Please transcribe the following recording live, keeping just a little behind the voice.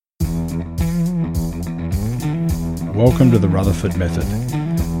Welcome to the Rutherford Method.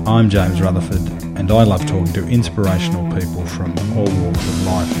 I'm James Rutherford, and I love talking to inspirational people from all walks of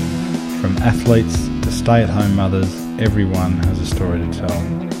life. From athletes to stay-at-home mothers, everyone has a story to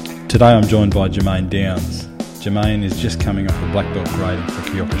tell. Today I'm joined by Jermaine Downs. Jermaine is just coming off a black belt grading for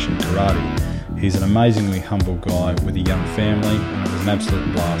Kyokushin Karate. He's an amazingly humble guy with a young family, and it was an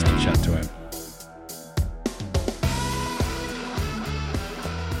absolute blast to chat to him.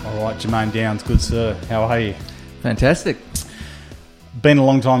 All right, Jermaine Downs, good sir. How are you? Fantastic. Been a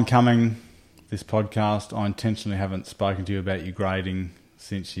long time coming, this podcast. I intentionally haven't spoken to you about your grading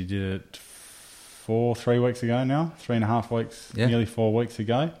since you did it 3 weeks ago now, 3.5 weeks, nearly 4 weeks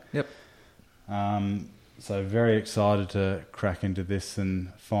ago. Yep. So very excited to crack into this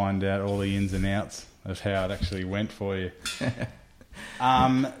and find out all the ins and outs of how it actually went for you.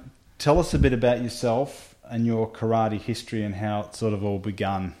 Tell us a bit about yourself and your karate history and how it sort of all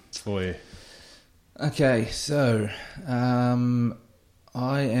begun for you. Okay, so I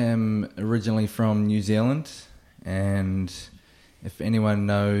am originally from New Zealand, and if anyone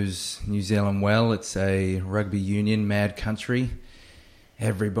knows New Zealand well, it's a rugby union mad country.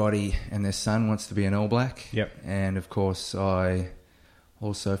 Everybody and their son wants to be an All Black. Yep. And of course, I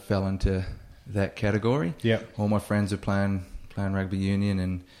also fell into that category. Yep. All my friends were playing rugby union,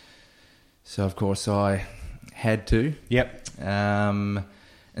 and so of course I had to. Yep. And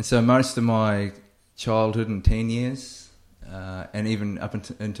so most of my childhood and teen years, and even up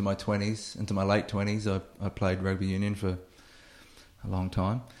into my 20s, into my late 20s, I played rugby union for a long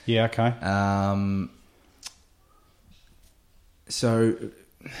time. Yeah, okay. So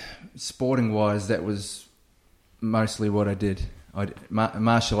sporting-wise, that was mostly what I did.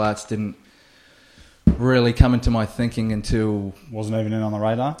 Martial arts didn't really come into my thinking until... Wasn't even in on the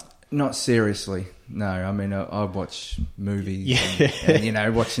radar? Not seriously, no. I mean, I watch movies, yeah. and you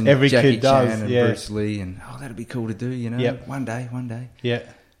know, watching Every Jackie kid does, Chan and Bruce Lee, and that'd be cool to do, you know. Yep. One day. Yeah.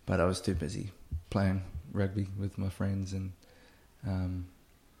 But I was too busy playing rugby with my friends, and and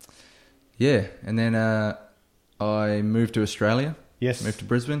then I moved to Australia. Yes. Moved to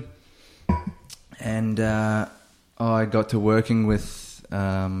Brisbane, and I got to working with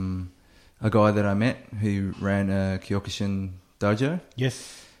a guy that I met who ran a Kyokushin dojo.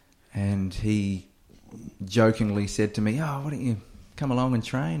 Yes. And he jokingly said to me, why don't you come along and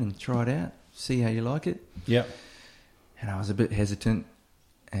train and try it out, see how you like it? Yep. And I was a bit hesitant.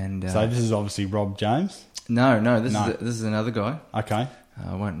 And so this is obviously Rob James? No, this is another guy. Okay.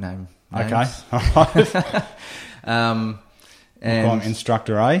 I won't name names. Okay, all right. And we'll call him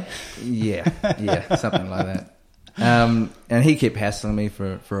Instructor A? Yeah, something like that. And he kept hassling me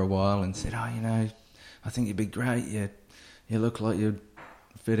for a while and said, I think you'd be great. You look like you'd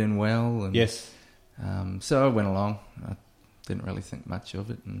fit in well. And, yes. So I went along. I didn't really think much of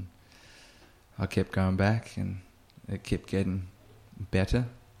it, and I kept going back, and it kept getting better.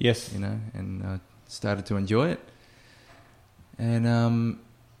 Yes. You know, and I started to enjoy it. And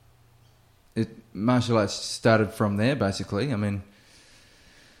martial arts started from there, basically. I mean,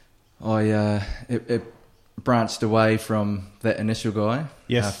 it branched away from that initial guy.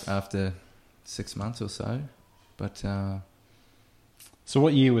 Yes. After 6 months or so, but. So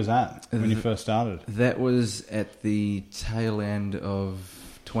what year was that when you first started? That was at the tail end of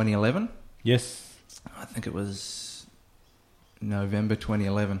 2011. Yes. I think it was November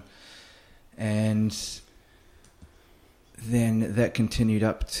 2011. And then that continued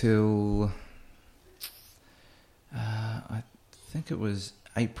up till, I think it was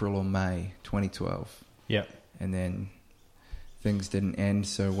April or May 2012. Yep. And then things didn't end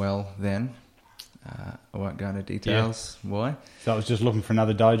so well then. I won't go into details. Yeah. Why? So I was just looking for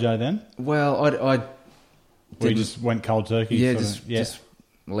another dojo then? Well, I you just went cold turkey? Yeah, just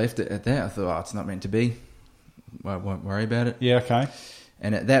left it at that. I thought, it's not meant to be. I won't worry about it. Yeah, okay.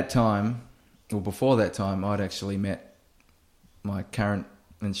 And at that time, or before that time, I'd actually met my current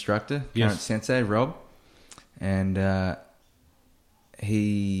instructor, current sensei, Rob. And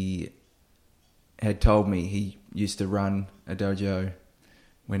he had told me he used to run a dojo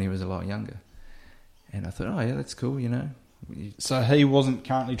when he was a lot younger. And I thought, that's cool, you know. So he wasn't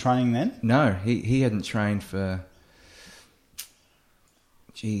currently training then? No, he hadn't trained for,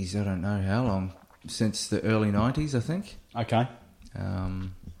 I don't know how long, since the early 90s, I think. Okay.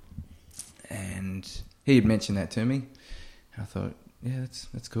 And he had mentioned that to me. I thought,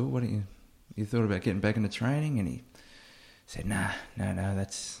 that's cool. Why don't you thought about getting back into training? And he said, no,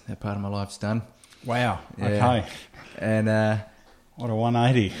 that part of my life's done. Wow, yeah. Okay. And... what a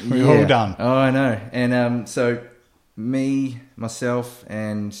 180. We're all done. Oh, I know. And so me, myself,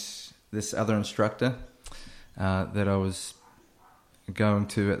 and this other instructor that I was going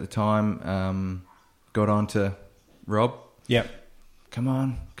to at the time got onto Rob. Yep. Come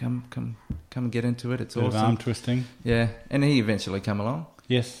on, come and get into it. It's Bit awesome. of arm twisting. Yeah, and he eventually come along.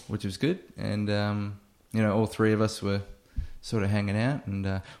 Yes. Which was good. And, all three of us were sort of hanging out, and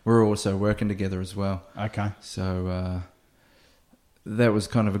we were also working together as well. Okay. So that was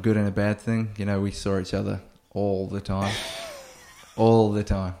kind of a good and a bad thing. We saw each other all the time. All the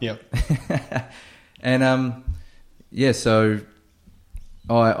time. Yep. And, so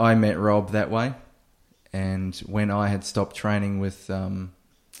I met Rob that way. And when I had stopped training with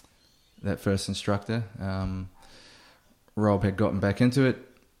that first instructor, Rob had gotten back into it,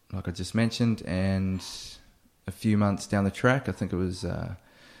 like I just mentioned, and a few months down the track, I think it was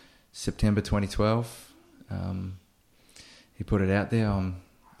September 2012, he put it out there, I'm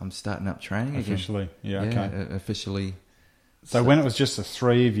starting up training officially. again. Yeah, okay. Officially. So when it was just the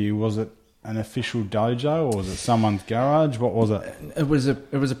three of you, was it an official dojo or was it someone's garage? What was it? It was a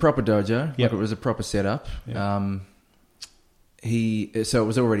proper dojo. Yep. Like it was a proper setup. Yep. So it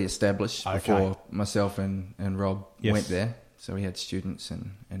was already established Okay. before myself and Rob Yes. went there. So he had students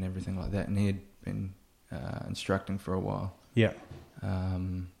and everything like that, and he had been instructing for a while. Yeah.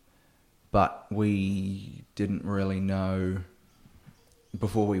 But we didn't really know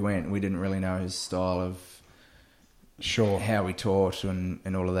before we went. We didn't really know his style of Sure. how he taught and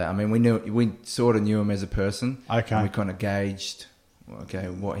all of that. I mean, we sort of knew him as a person. Okay. And we kind of gauged,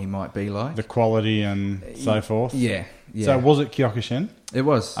 what he might be like. The quality and so forth. Yeah. So was it Kyokushin? It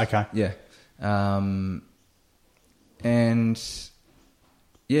was. Okay. Yeah. And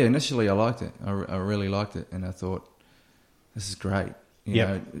yeah, initially I liked it. I really liked it, and I thought, this is great.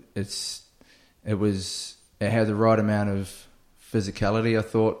 Yep. It had the right amount of physicality, I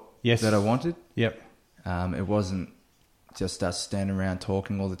thought, Yes. that I wanted. Yep. It wasn't just us standing around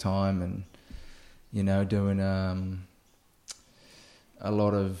talking all the time and, doing a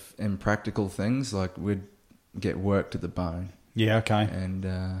lot of impractical things. Like we'd get worked to the bone. Yeah, okay. And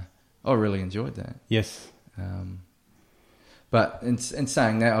I really enjoyed that. Yes. But in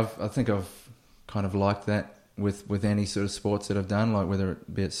saying that, I think I've kind of liked that with any sort of sports that I've done, like whether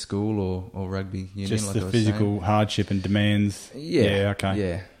it be at school or rugby union. Just like the I was physical saying. hardship and demands. Yeah. Okay.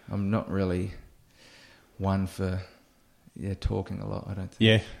 Yeah. I'm not really one for talking a lot, I don't think.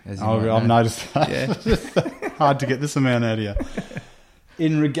 Yeah. As you I've might know. noticed that. Yeah. Hard to get this amount out of you.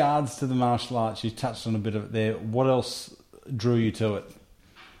 In regards to the martial arts, you touched on a bit of it there. What else drew you to it?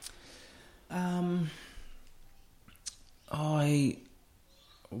 I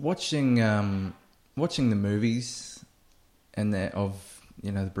watching the movies and that of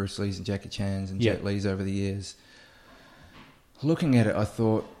the Bruce Lees and Jackie Chan's and Yeah. Jet Lees over the years. Looking at it, I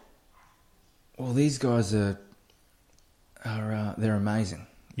thought, well, these guys are they're amazing.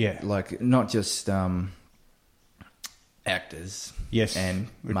 Yeah. Like not just actors. Yes. And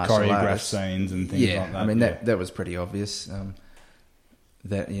the martial choreographed artists. scenes and things Yeah, like that. I mean yeah. that was pretty obvious.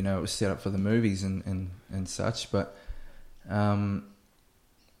 That it was set up for the movies and such, but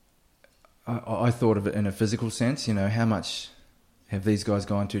I thought of it in a physical sense. How much have these guys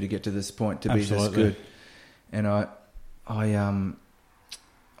gone to get to this point to be this Absolutely. good? And I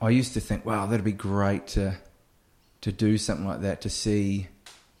used to think, wow, that'd be great to do something like that, to see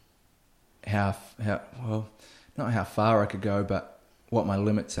how well, not how far I could go, but what my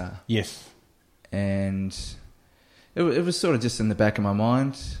limits are. Yes. And it was sort of just in the back of my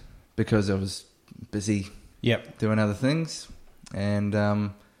mind because I was busy Yep. doing other things. And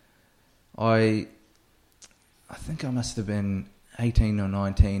I think I must have been 18 or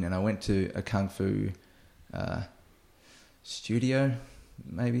 19, and I went to a Kung Fu studio,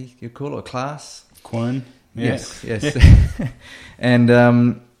 maybe you'd call it, a class. Queen. Yeah. Yes. And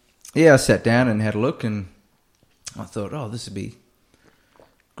I sat down and had a look, and I thought, oh, this would be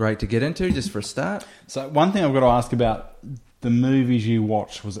great to get into just for a start. So one thing I've got to ask about the movies you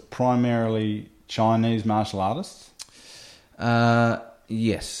watched, was it primarily Chinese martial artists?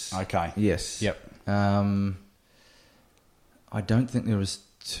 Yes. Okay. Yes. Yep. I don't think there was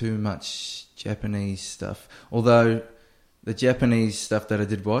too much Japanese stuff. Although the Japanese stuff that I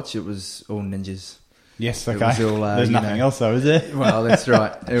did watch, it was all ninjas. Yes, It okay. was all, There's nothing else though, is there? Well, that's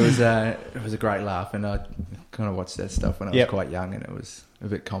right. It was a great laugh, and I kind of watched that stuff when I was Yep. quite young, and it was a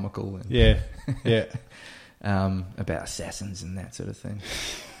bit comical. And, Yeah. Yeah. about assassins and that sort of thing.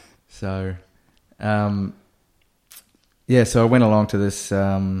 So, so I went along to this,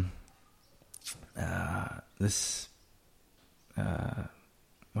 what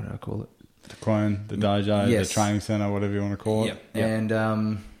do I call it? The Queen, the dojo, Yes. the training centre, whatever you want to call it. Yep. And,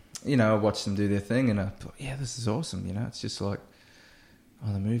 I watched them do their thing, and I thought, yeah, this is awesome. It's just like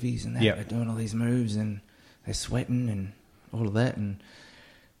all the movies and that. Yep. They're doing all these moves, and they're sweating and all of that.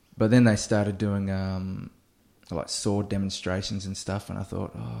 But then they started doing like sword demonstrations and stuff, and I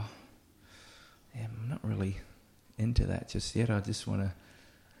thought, oh, yeah, I'm not really into that just yet. I just want to...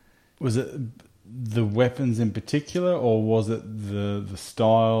 Was it the weapons in particular, or was it the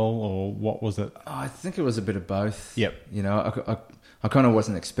style, or what was it? I think it was a bit of both. Yep. You know, I kind of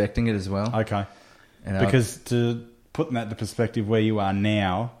wasn't expecting it as well. Okay. And because to put that into perspective, where you are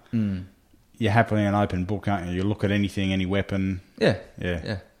now, you're happily an open book, aren't you? You look at anything, any weapon. Yeah. So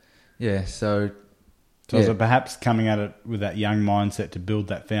yeah. is it perhaps coming at it with that young mindset to build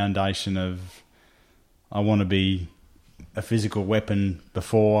that foundation of, I want to be a physical weapon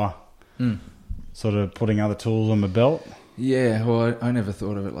before sort of putting other tools on my belt? Yeah, well, I never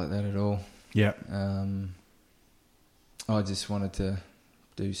thought of it like that at all. Yeah. I just wanted to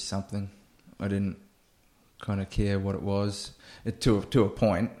do something. I didn't kind of care what it was. To a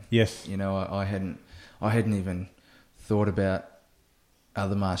point. Yes. You know, I hadn't even thought about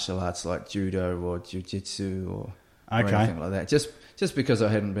other martial arts like judo or jiu-jitsu or anything like that. Just because I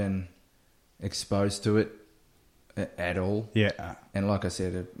hadn't been exposed to it at all. Yeah. And like I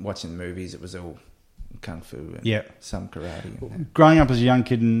said, watching the movies, it was all kung fu and some karate. Growing up as a young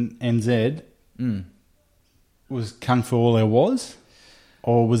kid in NZ, was kung fu all there was?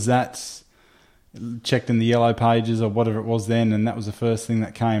 Or was that checked in the yellow pages or whatever it was then, and that was the first thing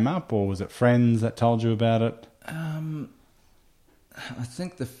that came up? Or was it friends that told you about it? I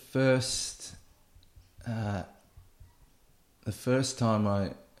think the first time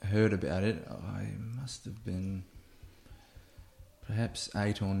I heard about it, I must have been perhaps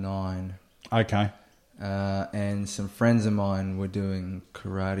 8 or 9. Okay. And some friends of mine were doing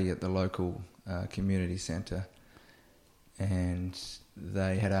karate at the local community centre, and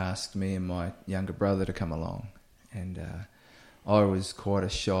they had asked me and my younger brother to come along, and I was quite a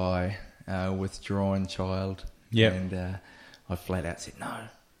shy, withdrawn child. Yeah. And I flat out said, no, I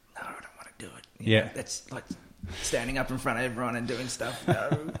don't want to do it. Yeah. You know, that's like standing up in front of everyone and doing stuff.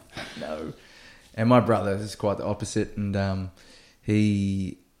 No. And my brother is quite the opposite, and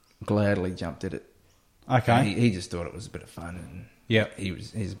he gladly jumped at it. Okay. He just thought it was a bit of fun, and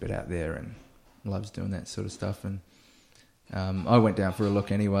he's a bit out there and loves doing that sort of stuff. And I went down for a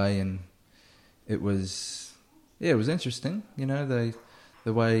look anyway, and it was interesting. You know,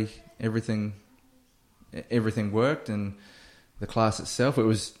 the way everything worked, and the class itself. It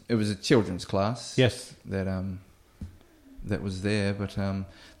was a children's class. Yes. That was there, but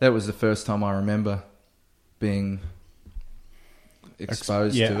that was the first time I remember being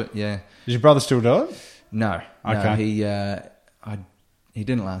exposed to it. Yeah. Does your brother still do it? No. Okay. No, he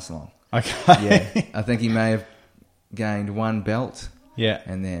didn't last long. Okay. Yeah. I think he may have gained one belt. Yeah.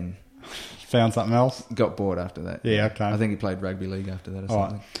 And then found something else. Got bored after that. Yeah. Okay. I think he played rugby league after that or All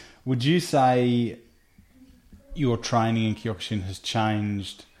something. Right. Would you say your training in Kyokushin has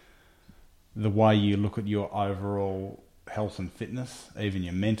changed the way you look at your overall health and fitness, even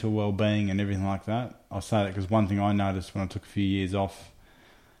your mental well-being and everything like that? I say that because one thing I noticed when I took a few years off,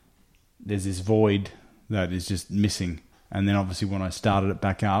 there's this void that is just missing. And then obviously when I started it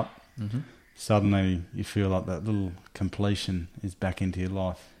back up, suddenly you feel like that little completion is back into your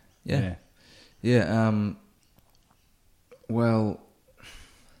life. Yeah. Well,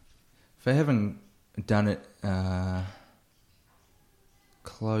 for having done it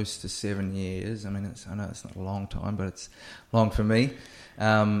close to 7 years, I mean, I know it's not a long time, but it's long for me.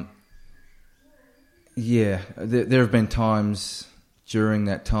 There have been times during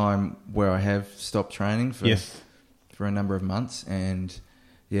that time where I have stopped training for a number of months, and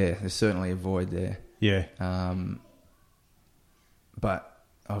there's certainly a void there. Yeah. But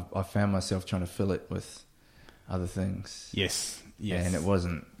I've found myself trying to fill it with other things. Yes. And it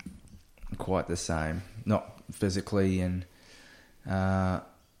wasn't quite the same, not physically, and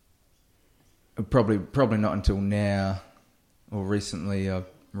probably not until now or recently I've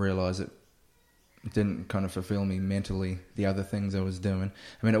realised it didn't kind of fulfill me mentally, the other things I was doing.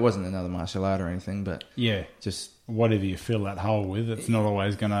 I mean, it wasn't another martial art or anything, but just whatever you fill that hole with, it's not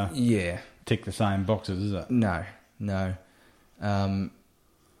always going to tick the same boxes, is it? No.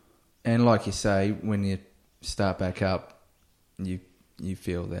 And like you say, when you start back up, you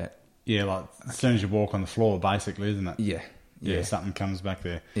feel that. Yeah, like as soon as you walk on the floor, basically, isn't it? Yeah. Something comes back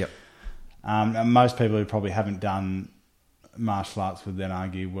there. Yep. And most people who probably haven't done martial arts would then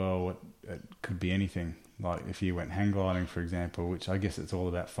argue, well, it could be anything. Like if you went hang gliding, for example, which I guess it's all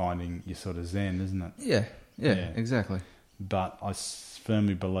about finding your sort of zen, isn't it? Yeah, exactly. But I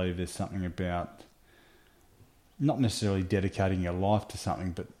firmly believe there's something about not necessarily dedicating your life to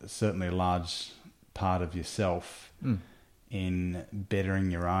something, but certainly a large part of yourself in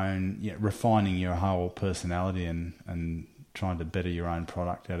bettering your own, refining your whole personality and trying to better your own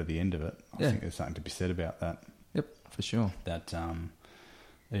product out of the end of it. I think there's something to be said about that. for sure. that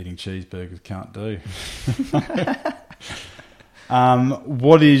eating cheeseburgers can't do.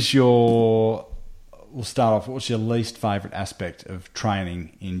 What is your... We'll start off. What's your least favourite aspect of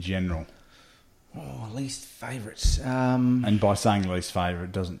training in general? Oh, least favourites. And by saying least favourite,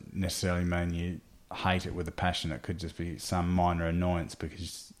 it doesn't necessarily mean you hate it with a passion. It could just be some minor annoyance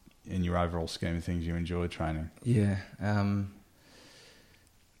because in your overall scheme of things, you enjoy training. Yeah.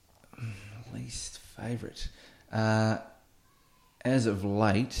 Least favourite. As of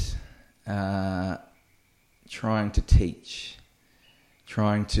late, trying to teach,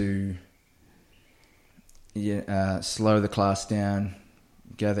 trying to slow the class down,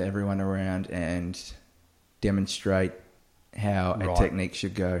 gather everyone around and demonstrate how a technique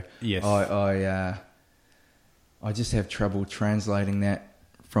should go. Yes. I just have trouble translating that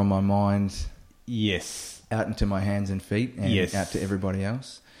from my mind out into my hands and feet and out to everybody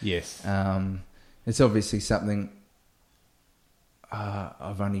else. Yes. It's obviously something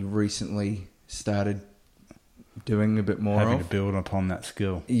I've only recently started doing a bit more Having to build upon that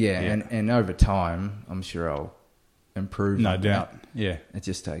skill. Yeah. And over time, I'm sure I'll improve. No doubt. Yeah. It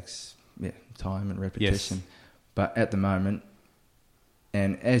just takes time and repetition. Yes. But at the moment,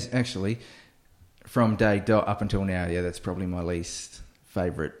 and as actually from day dot up until now, that's probably my least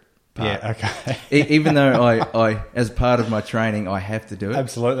favourite part. Yeah, okay. Even though I, as part of my training, I have to do it.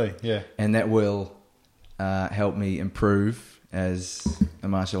 Absolutely, yeah. And that will help me improve as a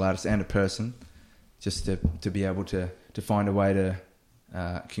martial artist and a person, just to be able to find a way to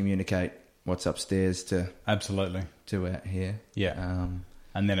communicate what's upstairs to absolutely to out here. Yeah.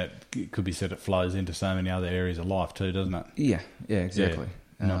 And then it could be said it flows into so many other areas of life too, doesn't it? Yeah, exactly.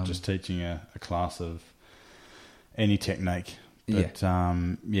 Yeah. Not just teaching a class of any technique, but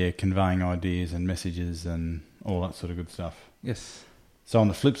conveying ideas and messages and all that sort of good stuff. Yes. So on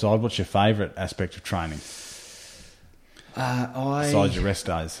the flip side, what's your favourite aspect of training? Besides your rest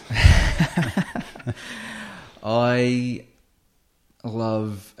days. I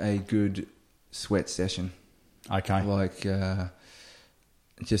love a good sweat session. Okay. Like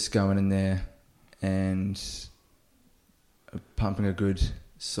just going in there and pumping a good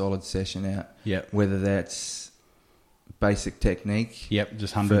solid session out. Yep. Whether that's basic technique. Yep,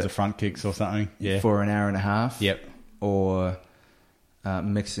 just hundreds of front kicks or something. Yeah. For an hour and a half. Yep. Or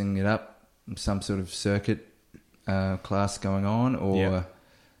mixing it up, some sort of circuit class going on, or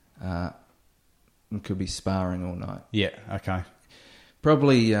it could be sparring all night. Yeah, okay.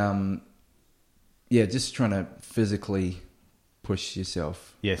 Probably, just trying to physically push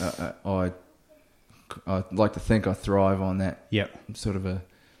yourself. Yes. I like to think I thrive on that sort of a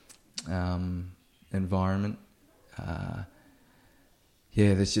environment.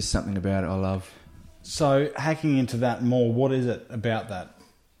 There's just something about it I love. So hacking into that more, what is it about that?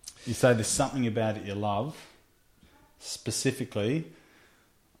 You say there's something about it you love. Specifically,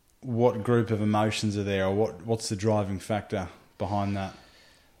 what group of emotions are there, or what's the driving factor behind that?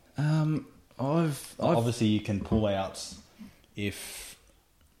 Obviously you can pull out if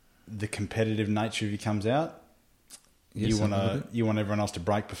the competitive nature of you comes out. Yes, you want everyone else to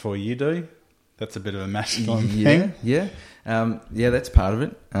break before you do. That's a bit of a masculine thing. Yeah. That's part of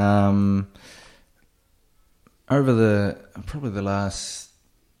it. Over probably the last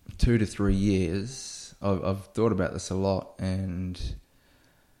 2 to 3 years, I've thought about this a lot, and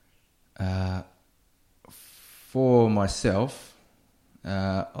for myself,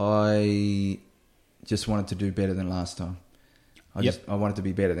 I just wanted to do better than last time. I wanted to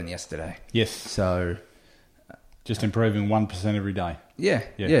be better than yesterday. Yes. So just improving 1% every day. Yeah,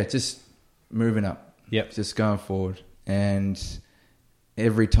 just moving up. Yep. Just going forward. And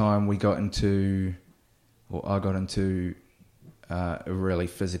every time I got into a really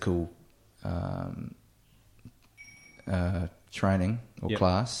physical training or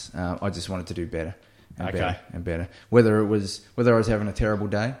class, I just wanted to do better and better and better. Whether I was having a terrible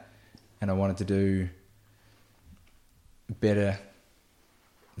day and I wanted to do better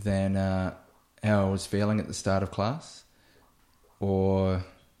than how I was feeling at the start of class, or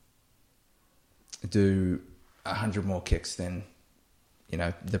do 100 more kicks than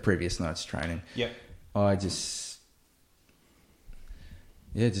the previous night's training. Yep. I just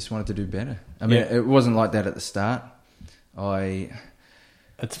wanted to do better. I mean, it wasn't like that at the start.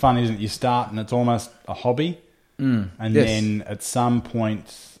 It's fun, isn't it? You start and it's almost a hobby, then at some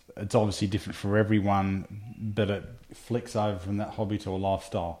point, it's obviously different for everyone, but it flicks over from that hobby to a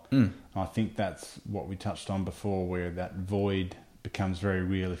lifestyle. I think that's what we touched on before, where that void becomes very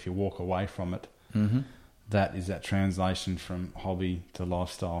real if you walk away from it. Mm-hmm. That is that translation from hobby to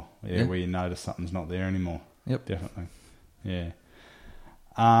lifestyle, where you notice something's not there anymore. Yep, definitely. Yeah.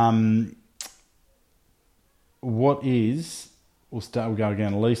 we'll go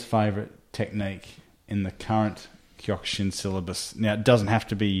again, least favourite technique in the current Kyokushin syllabus. Now, it doesn't have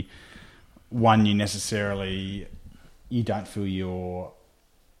to be one you don't feel you're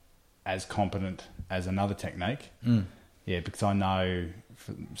as competent as another technique. Yeah, because I know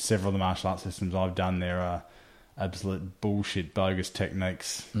for several of the martial arts systems I've done, there are absolute bullshit, bogus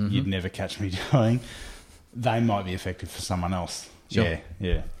techniques you'd never catch me doing. They might be effective for someone else. Sure.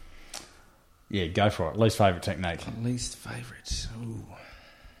 Yeah, go for it. Least favourite technique. Least favourite. Ooh.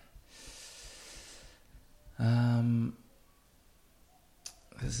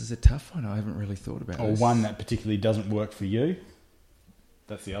 This is a tough one. I haven't really thought about it. Or one that particularly doesn't work for you.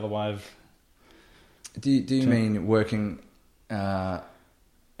 That's the other way of... Do you mean working at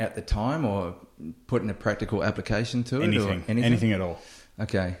the time or putting a practical application to it? Anything. Or anything? Anything at all.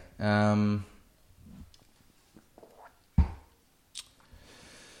 Okay.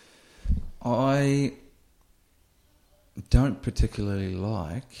 I don't particularly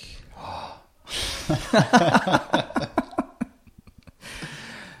like...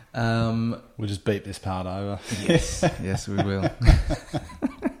 We'll just beep this part over. Yes, we will.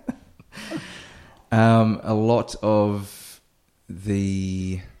 A lot of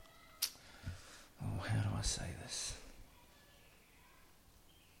the... how do I say this?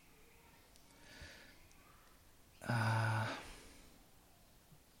 I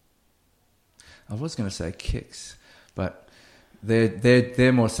was going to say kicks, but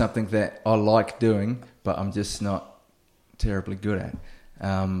they're more something that I like doing, but I'm just not terribly good at.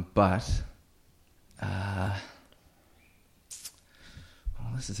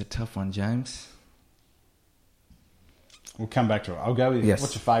 This is a tough one, James. We'll come back to it. I'll go with... Yes.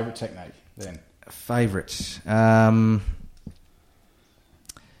 What's your favourite technique then? Favourite? I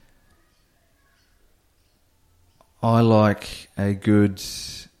like a good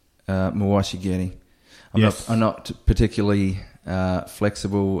Muwashi-geri. I'm not particularly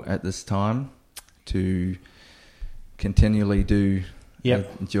flexible at this time to continually do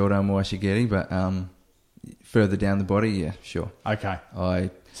Jordan Muwashi-geri, but further down the body, yeah, sure. Okay.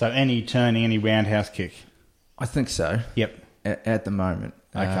 So any turning, any roundhouse kick? I think so. Yep. At the moment.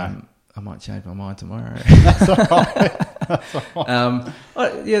 Okay. I might change my mind tomorrow. That's all right. That's all right.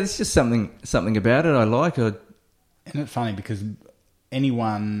 There's just something about it I like. Isn't it funny? Because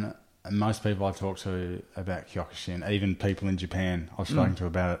most people I talk to about Kyokushin, even people in Japan I've spoken to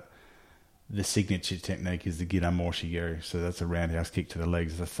about it, the signature technique is the Gidan Moshigiri. So that's a roundhouse kick to the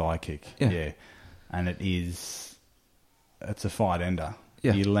legs, a thigh kick. Yeah. And it's a fight ender.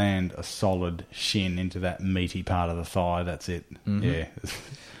 Yeah. You land a solid shin into that meaty part of the thigh, that's it. Mm-hmm. Yeah.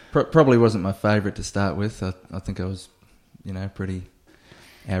 Probably wasn't my favourite to start with. I think I was, pretty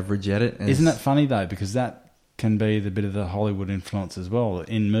average at it. Isn't that funny though? Because that can be the bit of the Hollywood influence as well.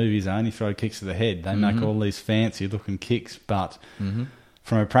 In movies, they only throw kicks to the head. They make all these fancy looking kicks, but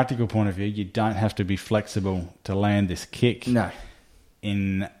from a practical point of view, you don't have to be flexible to land this kick. No.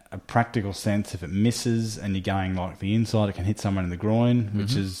 In a practical sense, if it misses and you're going like the inside, it can hit someone in the groin,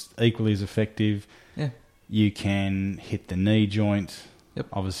 which is equally as effective. Yeah. You can hit the knee joint. Yep.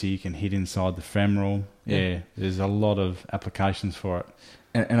 Obviously, you can hit inside the femoral. Yeah. There's a lot of applications for it.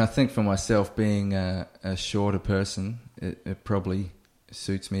 And I think for myself, being a shorter person, it probably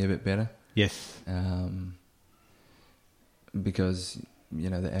suits me a bit better. Yes. Because,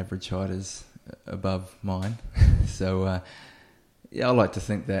 the average height is above mine. So, I like to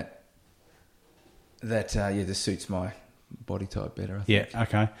think that this suits my body type better, I think. Yeah,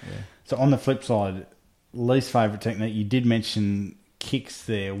 okay. Yeah. So on the flip side, least favourite technique, you did mention kicks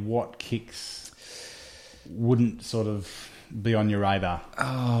there. What kicks wouldn't sort of be on your radar?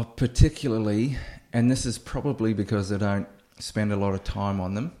 Oh, particularly, and this is probably because I don't spend a lot of time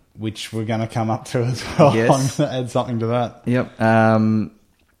on them. Which we're going to come up to as well. Yes. I'm going to add something to that. Yep.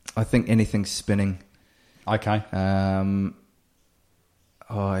 I think anything spinning. Okay.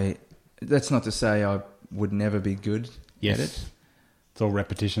 That's not to say I would never be good at it. It's all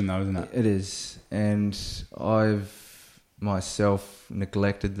repetition though, isn't it? It is. And I've myself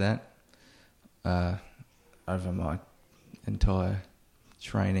neglected that over my entire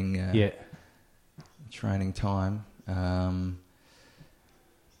training time.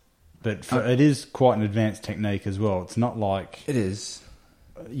 But it is quite an advanced technique as well. It's not like... It is.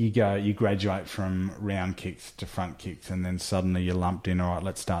 You graduate from round kicks to front kicks, and then suddenly you're lumped in. All right,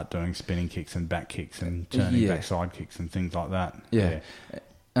 let's start doing spinning kicks and back kicks and turning backside kicks and things like that. Yeah.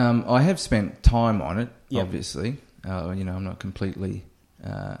 I have spent time on it. Obviously, I'm not completely,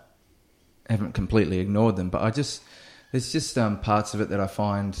 haven't completely ignored them, but there's just parts of it that I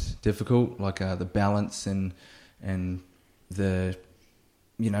find difficult, like the balance and the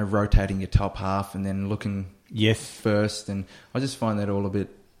rotating your top half and then looking Yes. first, and I just find that all a bit...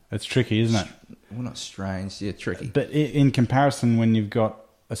 It's tricky, isn't it? Well, not strange, yeah, tricky. But in comparison, when you've got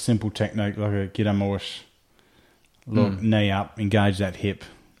a simple technique like a Gitamosh, look, knee up, engage that hip,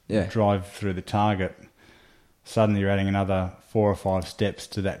 drive through the target, suddenly you're adding another 4 or 5 steps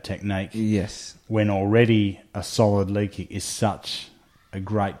to that technique. Yes. When already a solid leg kick is such a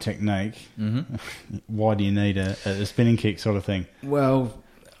great technique, why do you need a spinning kick sort of thing? Well,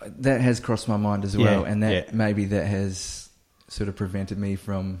 that has crossed my mind as well, and that maybe that has sort of prevented me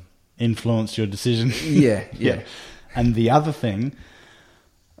from... Influence your decision. Yeah. And the other thing,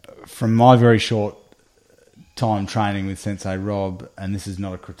 from my very short time training with Sensei Rob, and this is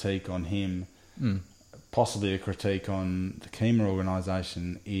not a critique on him, possibly a critique on the Kima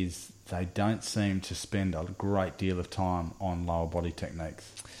organisation, is they don't seem to spend a great deal of time on lower body techniques.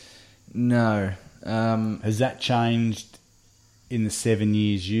 No. Has that changed in the 7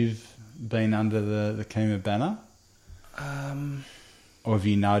 years you've been under the Kima banner? Or have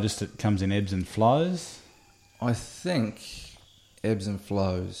you noticed it comes in ebbs and flows? I think ebbs and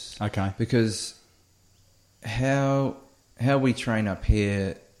flows. Okay. Because how we train up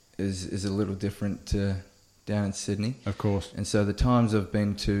here is a little different to down in Sydney. Of course. And so the times I've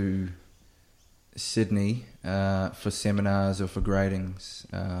been to Sydney for seminars or for gradings,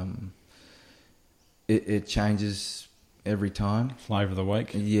 it changes every time. Flavour of the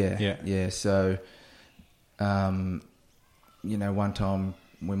week. Yeah. So, one time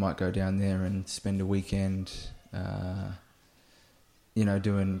we might go down there and spend a weekend,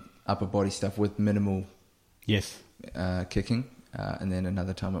 doing upper body stuff with minimal kicking. And then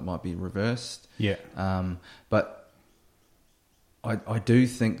another time it might be reversed. Yeah. But I do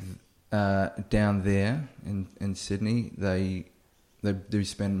think down there in Sydney, they do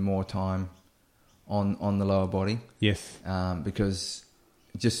spend more time on the lower body. Yes. Because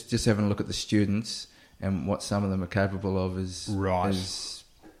just having a look at the students and what some of them are capable of is... Right.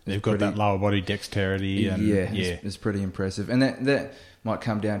 They've got that lower body dexterity. And it's pretty impressive. And that might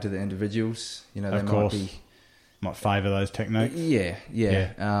come down to the individuals. They might favour those techniques. Yeah.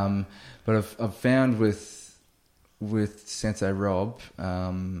 But I've found with Sensei Rob,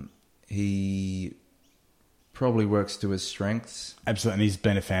 he probably works to his strengths. Absolutely, and he's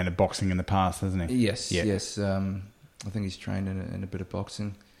been a fan of boxing in the past, hasn't he? Yes. I think he's trained in a bit of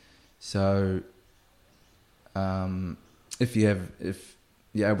boxing. So, if you're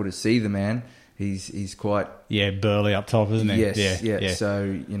able to see the man, he's quite burly up top, isn't he? Yes.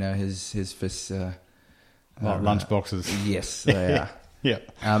 So his fists are like lunch boxes. Yes, they are. Yeah.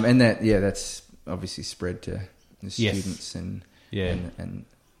 And that's obviously spread to the students and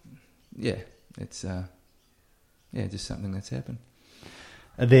it's just something that's happened.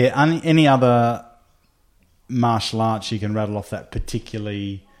 Are there any other martial arts you can rattle off that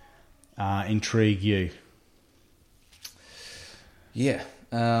particularly intrigue you? Yeah.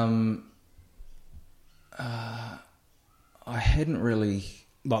 I hadn't really...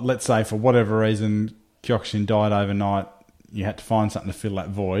 Like, let's say for whatever reason Kyokushin died overnight, you had to find something to fill that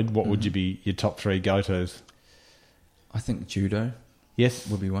void. What would you be your top 3 go-tos? I think judo. Yes.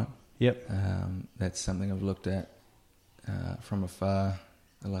 Would be one. Yep. That's something I've looked at from afar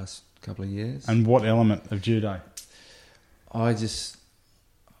the last couple of years. And what element of judo? I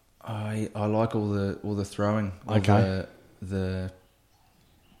like all the throwing. Okay. The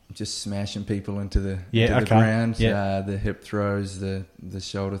just smashing people into the ground. Yeah. The hip throws, the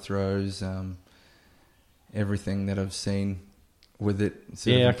shoulder throws, everything that I've seen with it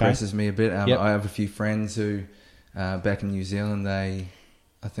sort of impresses me a bit. I have a few friends who back in New Zealand, I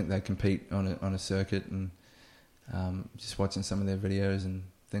think they compete on a circuit, and just watching some of their videos and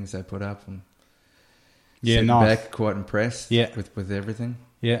things they put up, and sitting back quite impressed with everything.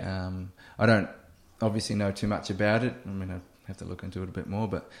 Yeah. I don't obviously know too much about it. I mean, I have to look into it a bit more,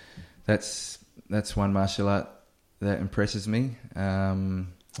 but that's one martial art that impresses me. I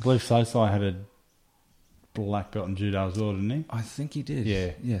believe Sosai had a black belt in judo as well, didn't he? I think he did.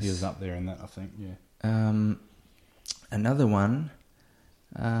 Yeah. Yes. He was up there in that, I think. Yeah. Another one.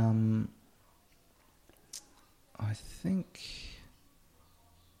 I think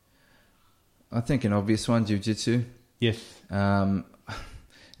an obvious one, jiu-jitsu. Yes. And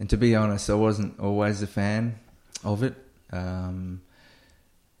to be honest, I wasn't always a fan of it,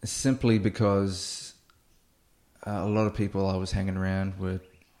 simply because a lot of people I was hanging around were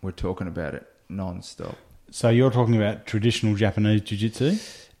talking about it non-stop. So you're talking about traditional Japanese jiu-jitsu?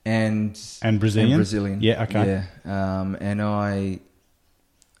 And Brazilian? And Brazilian. Yeah, okay. Yeah. And I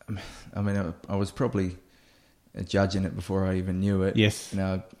was probably judging it before I even knew it. Yes.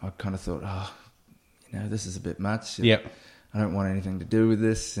 I kind of thought, this is a bit much. Yep. I don't want anything to do with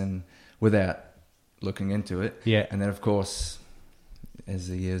this, and without looking into it. Yeah. And then, of course, as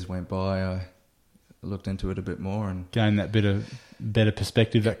the years went by, I looked into it a bit more and gain that bit of better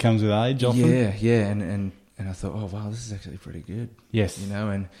perspective that comes with age often. Yeah, and I thought, oh wow, this is actually pretty good. Yes. You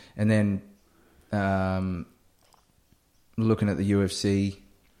know, and then looking at the UFC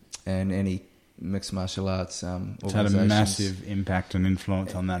and any mixed martial arts it's had a massive impact and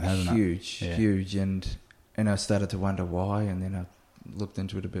influence on that, hasn't it? Huge. And I started to wonder why, and then I looked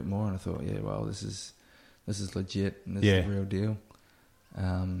into it a bit more and I thought, yeah, well, this is legit and this is the real deal.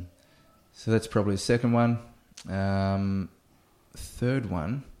 So that's probably the second one. Third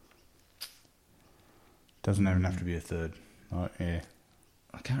one doesn't even have to be a third. Oh, yeah.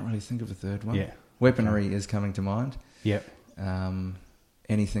 I can't really think of a third one. Yeah. Weaponry is coming to mind. Yep.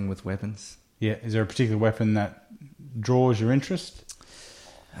 Anything with weapons. Yeah. Is there a particular weapon that draws your interest?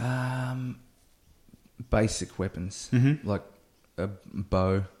 Basic weapons, like a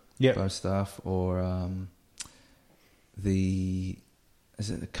bow, bow staff, or is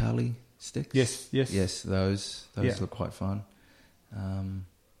it the Kali sticks? Yes. Those look quite fun.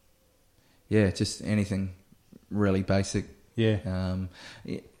 Just anything really basic. Yeah.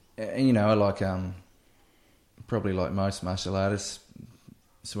 You know, I like probably like most martial artists,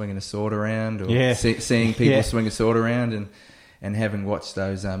 swinging a sword around, or seeing people swing a sword around, and having watched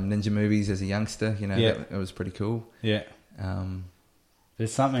those ninja movies as a youngster, you know, that was pretty cool. Yeah.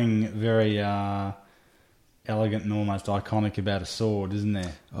 There's something very elegant and almost iconic about a sword, isn't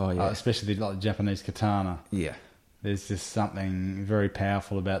there? Oh yeah. Especially like the Japanese katana. Yeah. There's just something very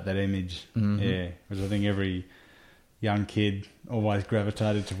powerful about that image. Yeah, which I think every young kid always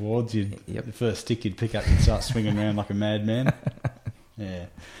gravitated towards. The first stick you'd pick up, you'd start swinging around like a madman. Yeah.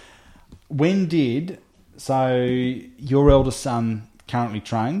 So your eldest son currently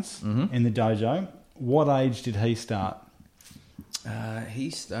trains in the dojo. What age did he start?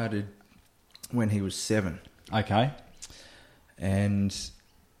 He started when he was 7. Okay. And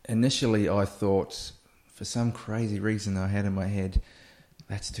initially I thought, for some crazy reason I had in my head,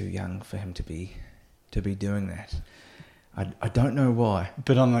 that's too young for him to be doing that. I don't know why.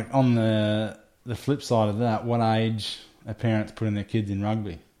 But on the flip side of that, what age are parents putting their kids in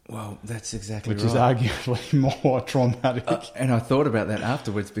rugby? Well, that's exactly right. Which is arguably more traumatic. And I thought about that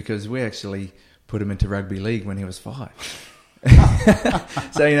afterwards, because we actually put him into rugby league when he was 5.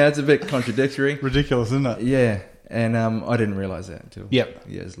 So, you know, it's a bit contradictory. Ridiculous, isn't it? Yeah. And I didn't realise that until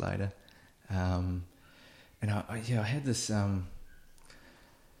years later. And I had this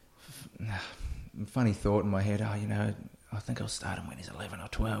funny thought in my head. Oh, you know, I think I'll start him when he's 11 or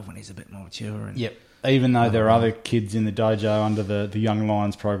 12, when he's a bit more mature. And even though there are other kids in the dojo under the Young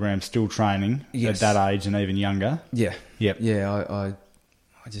Lions program still training at that age and even younger. Yeah. I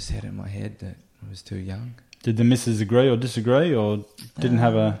just had it in my head that I was too young. Did the missus agree or disagree, or didn't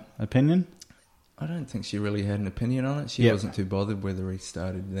have an opinion? I don't think she really had an opinion on it. She wasn't too bothered whether he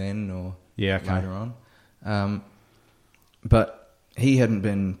started then or later on. But he hadn't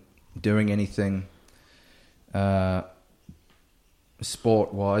been doing anything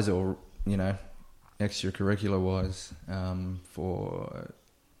sport-wise or, you know, extracurricular-wise for,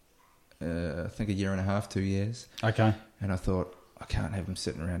 I think, 1.5 years, 2 years. Okay. And I thought, I can't have him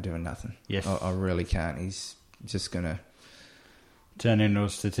sitting around doing nothing. Yes. I really can't. He's just going to turn into a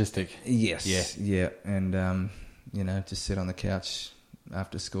statistic. Yes. Yeah. And, you know, just sit on the couch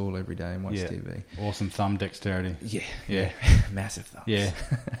after school every day and watch TV. Awesome thumb dexterity. Yeah. Massive thumbs. Yeah.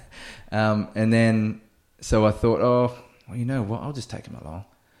 And then, so I thought, oh, well, you know what? I'll just take him along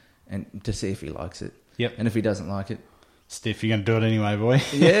and to see if he likes it. Yep. And if he doesn't like it, stiff, you're going to do it anyway, boy.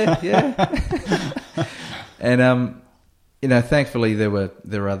 Yeah. And, you know, thankfully there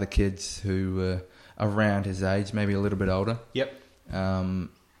were other kids who were around his age, maybe a little bit older. Yep. And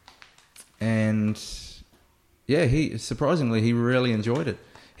yeah, he really enjoyed it.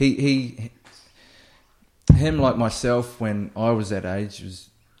 Him, like myself, when I was that age, was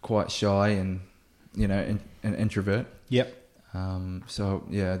quite shy and, you know, an introvert. Yep. So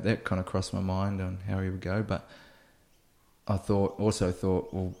yeah, that kind of crossed my mind on how he would go, but I also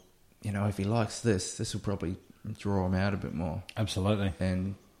thought, well, you know, if he likes this will probably draw him out a bit more. Absolutely.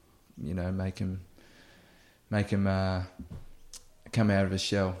 And, you know, make him come out of his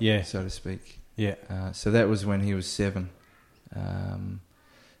shell, so to speak. Yeah. So that was when he was 7, and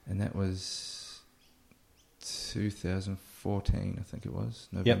that was 2014, I think it was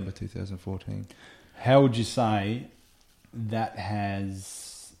November 2014. How would you say that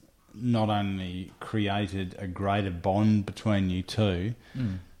has not only created a greater bond between you two,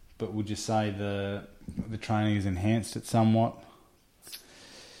 but would you say the training has enhanced it somewhat?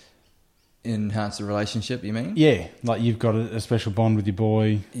 Enhance the relationship, you mean? Yeah, like you've got a special bond with your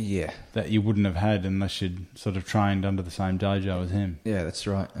boy. Yeah. That you wouldn't have had unless you'd sort of trained under the same dojo as him. Yeah, that's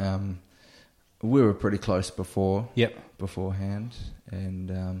right. We were pretty close beforehand,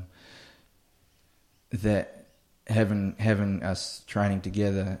 and that having us training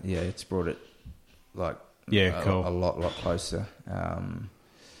together, it's brought it like cool. a lot closer.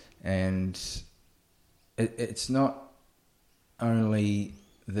 And it's not only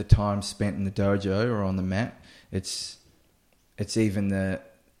the time spent in the dojo or on the mat, it's even the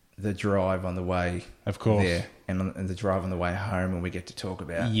drive on the way, of course, there, and the drive on the way home, when we get to talk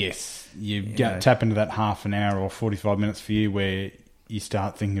about. Yes, tap into that half an hour or 45 minutes for you where you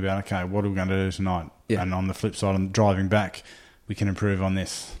start thinking about, okay, what are we going to do tonight? Yeah. And on the flip side, on driving back, we can improve on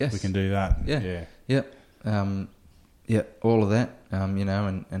this. Yes. We can do that. All of that.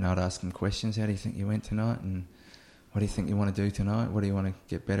 And I'd ask them questions. How do you think you went tonight? And what do you think you want to do tonight? What do you want to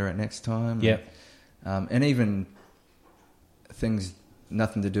get better at next time? Yep. And even things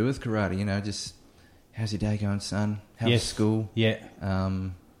nothing to do with karate, just how's your day going, son? How's school? Yeah.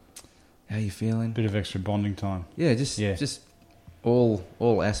 How you feeling? Bit of extra bonding time. Yeah, just all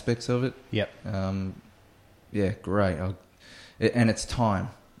aspects of it. Yep. Great. And it's time.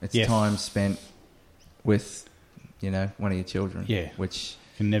 It's time spent with, one of your children. Yeah. Which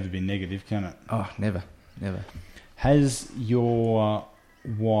can never be negative, can it? Oh, never. Has your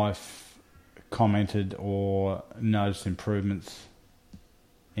wife commented or noticed improvements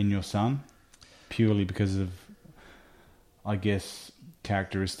in your son purely because of, I guess,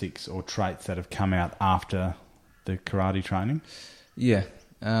 characteristics or traits that have come out after the karate training? Yeah.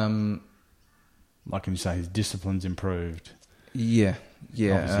 Like, can you say his discipline's improved? Yeah.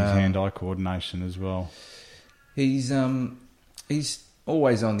 Obviously his hand-eye coordination as well. He's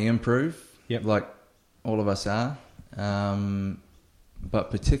always on the improve. Yep. Like all of us are.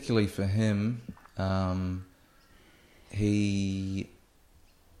 But particularly for him, I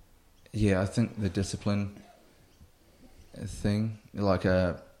think the discipline thing, like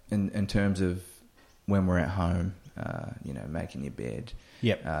in terms of when we're at home, making your bed,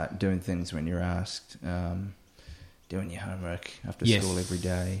 doing things when you're asked, doing your homework after school every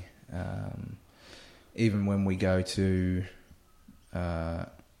day, even when we go to, and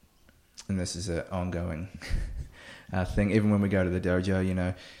this is an ongoing thing, even when we go to the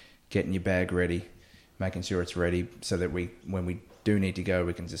dojo, getting your bag ready, making sure it's ready so that when we do need to go,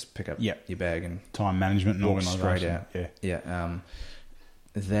 we can just pick up your bag and time management and walk organisation. straight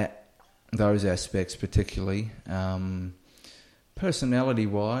out. Those aspects particularly, personality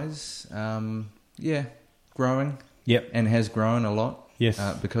wise, growing. Yep. And has grown a lot. Yes.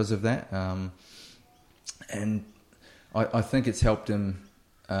 Because of that. And I think it's helped him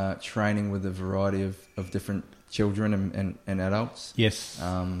training with a variety of different children and adults. Yes.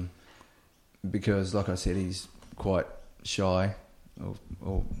 Because, like I said, he's quite shy,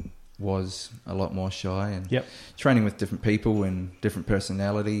 or was a lot more shy, and training with different people and different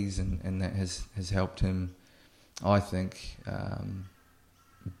personalities, and that has helped him, I think,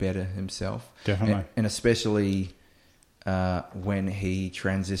 better himself. Definitely. And especially when he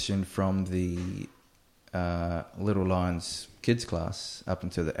transitioned from the Little Lions kids class up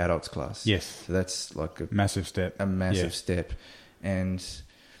into the adults class. Yes. So that's like a massive step. A massive step. And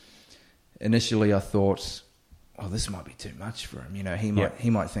initially I thought, this might be too much for him. He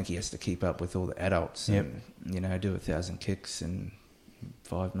might think he has to keep up with all the adults and, do 1,000 kicks in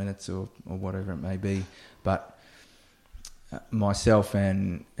 5 minutes or whatever it may be. But myself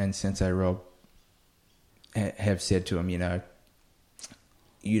and Sensei Rob have said to him, you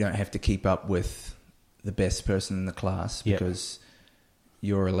don't have to keep up with the best person in the class because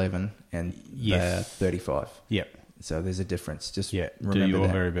you're 11 and they're 35. Yep. So there's a difference. Just remember do your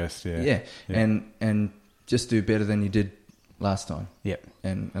that. very best. Yeah. And just do better than you did last time. Yep.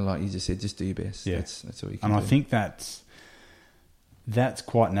 And like you just said, just do your best. Yeah. That's all you can do. do. And I think that's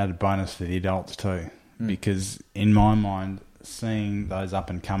quite an added bonus for the adults too, because in my mind, seeing those up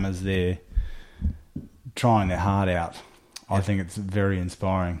and comers there trying their heart out, I think it's very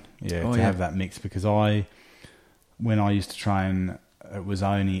inspiring. To have that mix, because when I used to train, it was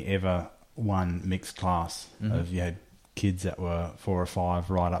only ever one mixed class of you had kids that were 4 or 5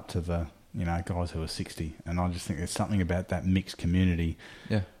 right up to the guys who were 60, and I just think there's something about that mixed community.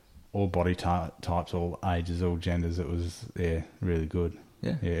 Yeah, all body types, all ages, all genders. It was really good.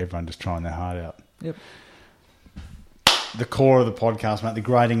 Yeah, everyone just trying their heart out. Yep. The core of the podcast, mate, the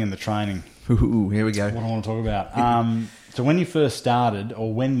grading and the training. Ooh, here we go. What I want to talk about. So when you first started,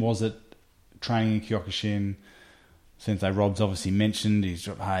 or when was it, training in Kyokushin? Sensei Rob's obviously mentioned, he's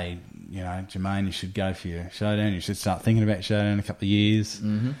like, hey, Jermaine, you should go for your Shodan. You should start thinking about Shodan in a couple of years.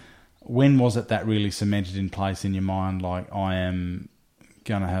 Mm-hmm. when was it that really cemented in place in your mind, like, I am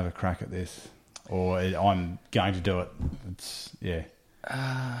going to have a crack at this, or I'm going to do it? It's, yeah.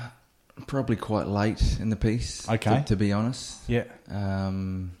 Probably quite late in the piece, okay. to be honest. Yeah.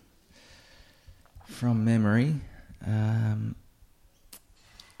 From memory, I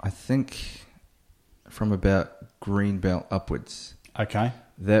think from about green belt upwards. Okay.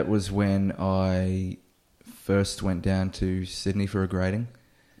 That was when I first went down to Sydney for a grading.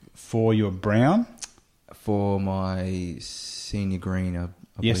 For your brown? For my senior green, I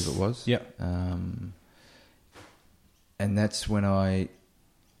yes. believe it was. Yep. And that's when I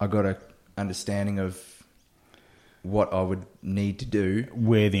got a understanding of what I would need to do.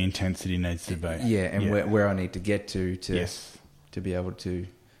 Where the intensity needs to be. Yeah, and yeah. where I need to get to yes. to be able to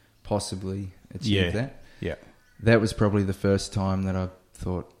possibly achieve that. Yeah. That was probably the first time that I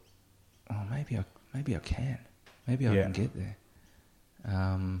thought, oh, maybe I can. Maybe I can get there.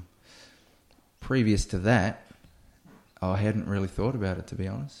 Previous to that, I hadn't really thought about it, to be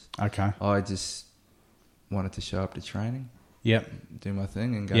honest. Okay. I just wanted to show up to training. Yep. Do my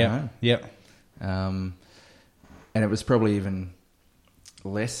thing and go home. Yep. And it was probably even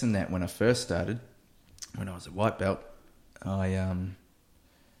less than that when I first started. When I was a white belt, I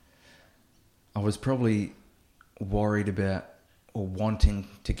was probably worried about or wanting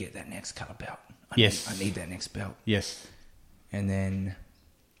to get that next colour belt. I need that next belt. Yes. And then,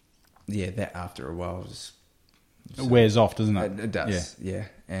 that after a while it wears off, doesn't it? It does, yeah.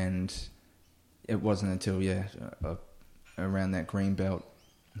 And it wasn't until, around that green belt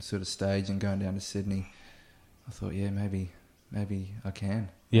sort of stage and going down to Sydney, I thought, maybe I can.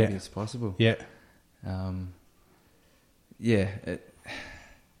 Yeah. Maybe it's possible. Yeah.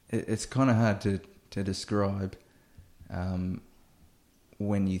 It's kind of hard to describe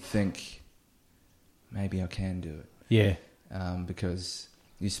when you think maybe I can do it. Yeah. Because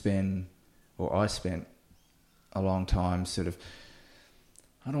I spent a long time sort of,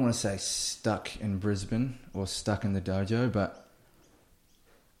 I don't want to say stuck in Brisbane or stuck in the dojo, but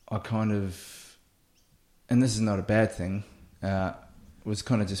I kind of, and this is not a bad thing, was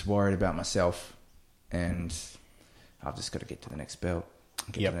kind of just worried about myself, and I've just got to get to the next belt.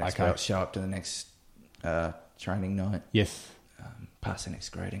 Get to the next belt, show up to the next training night. Yes. Pass the next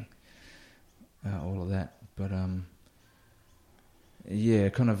grading. All of that. But,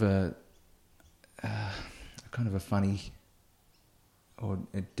 kind of a funny or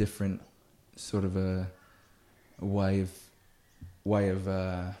a different sort of a way of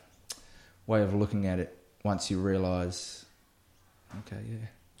looking at it once you realise, okay, yeah.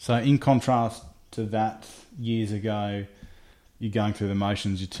 So in contrast to that, years ago, you're going through the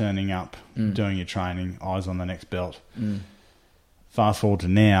motions, you're turning up, doing your training, eyes on the next belt. Fast forward to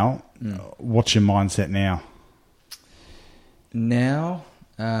now, what's your mindset now? Now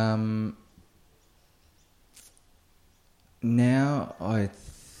I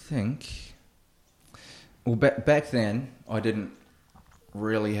think, well, back then I didn't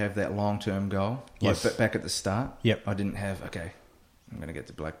really have that long-term goal. Yes. Like back at the start, yep. I didn't have, okay, I'm going to get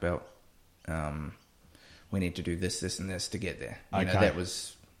to black belt. We need to do this, and this to get there. You know, that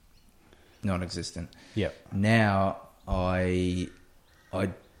was non-existent. Yep. Now I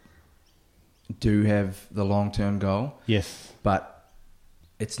do have the long-term goal. Yes. But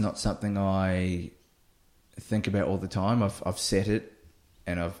it's not something I think about all the time. I've set it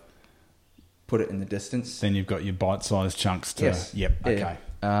and I've put it in the distance. Then you've got your bite-sized chunks to... Yes. Yep, yeah.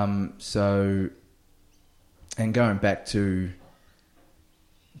 okay. So, and going back to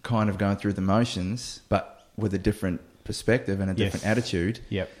kind of going through the motions, but with a different perspective and a different attitude.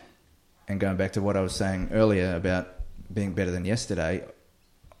 Yep. And going back to what I was saying earlier about being better than yesterday,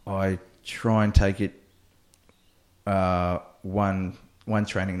 I try and take it one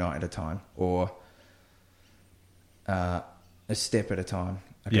training night at a time, or a step at a time.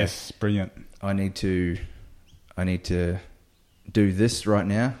 Okay. Yes, brilliant. I need to do this right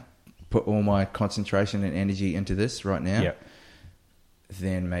now, put all my concentration and energy into this right now. Yep.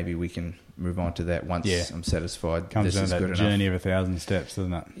 Then maybe we can move on to that once I'm satisfied. Comes this down is to good that enough. journey of 1,000 steps,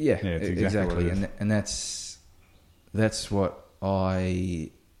 doesn't it? Yeah, it's exactly. What it is. And that's what I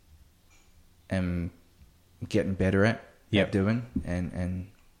am getting better at doing, and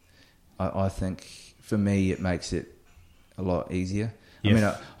I think for me it makes it a lot easier. Yes. I mean,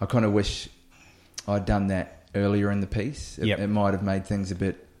 I kind of wish I'd done that earlier in the piece. It might have made things a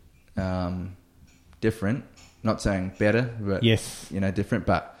bit different. Not saying better, but different.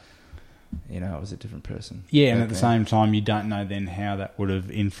 But I was a different person. Yeah, and at the same time, you don't know then how that would have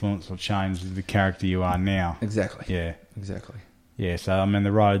influenced or changed the character you are now. Exactly. Yeah. Exactly. Yeah, so I mean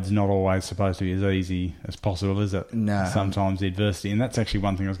the road's not always supposed to be as easy as possible, is it? No. Sometimes the adversity, and that's actually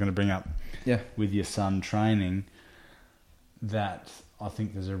one thing I was going to bring up with your son training, that I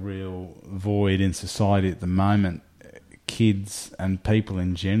think there's a real void in society at the moment. Kids and people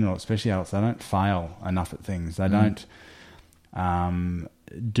in general, especially adults, they don't fail enough at things. They don't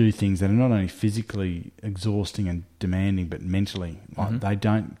do things that are not only physically exhausting and demanding, but mentally. Like they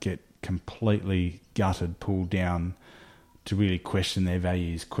don't get completely gutted, pulled down to really question their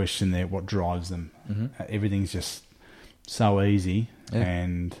values, question what drives them. Everything's just so easy,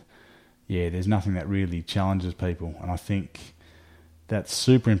 and there's nothing that really challenges people. And I think that's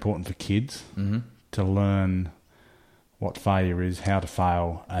super important for kids to learn what failure is, how to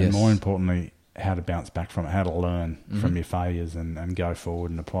fail, and more importantly, how to bounce back from it, how to learn from your failures and go forward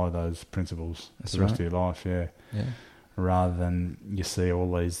and apply those principles to the rest of your life. Yeah. Rather than you see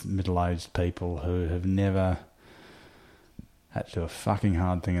all these middle-aged people who have never had to do a fucking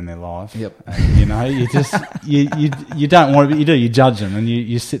hard thing in their life. And, you just you don't want to, but you do. You judge them, and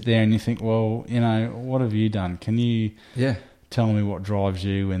you sit there and you think, well, what have you done? Can you tell me what drives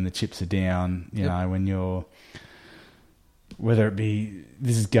you when the chips are down? You know, when you're, whether it be,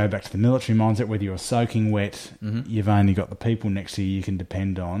 go back to the military mindset, whether you're soaking wet, you've only got the people next to you can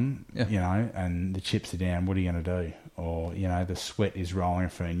depend on, and the chips are down. What are you going to do? Or the sweat is rolling.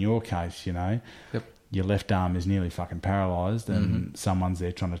 For in your case, your left arm is nearly fucking paralysed and someone's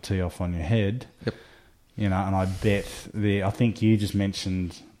there trying to tee off on your head. And I bet I think you just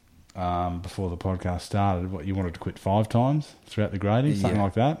mentioned before the podcast started what you wanted to quit 5 times throughout the grading, something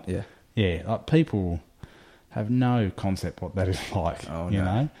like that. Like people have no concept what that is like.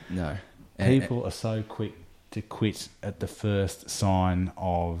 No. People are so quick to quit at the first sign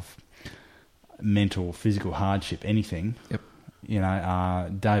of mental, physical hardship, anything.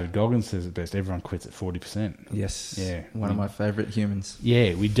 David Goggins says it best, everyone quits at 40%. Yes. Yeah. One of my favourite humans.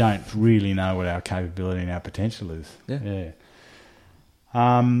 Yeah, we don't really know what our capability and our potential is.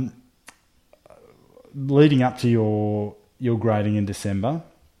 Leading up to your grading in December,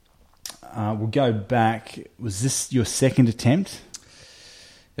 we'll go back. Was this your second attempt?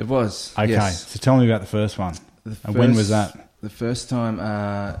 It was. Okay, so tell me about the first one. When was that? The first time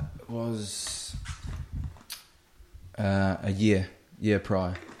was a year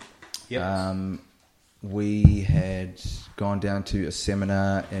prior. We had gone down to a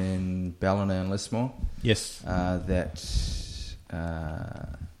seminar in Ballina and Lismore. That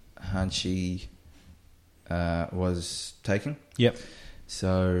Hanshi was taking.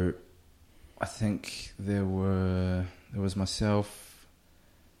 So I think there was myself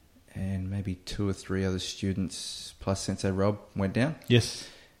and maybe 2 or 3 other students plus Sensei Rob went down.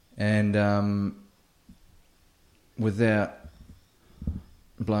 And without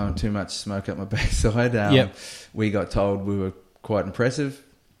blowing too much smoke up my backside, we got told we were quite impressive,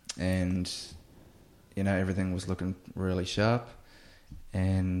 and everything was looking really sharp.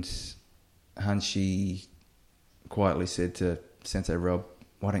 And Hanshi quietly said to Sensei Rob,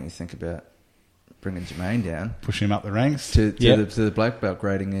 "Why don't you think about bringing Jermaine down, pushing him up the ranks to the black belt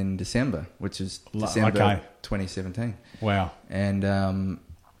grading in December, which is December 2017." Wow! And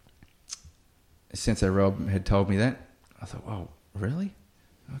Sensei Rob had told me that. I thought, "Well, really?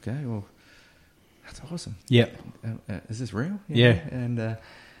 Okay, well, that's awesome. Is this real?" And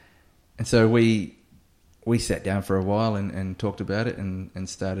so we sat down for a while and talked about it and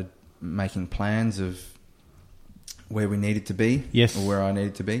started making plans of where we needed to be, or where I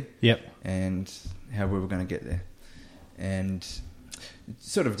needed to be, and how we were going to get there, and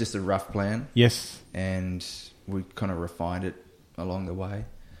sort of just a rough plan, and we kind of refined it along the way,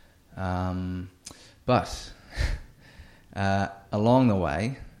 but along the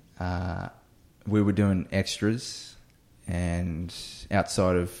way, we were doing extras, and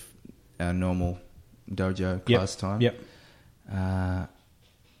outside of our normal dojo class time,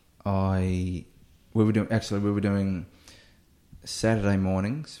 we were doing Saturday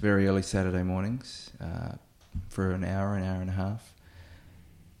mornings, very early Saturday mornings, for an hour and a half,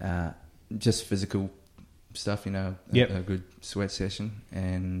 just physical stuff, a good sweat session.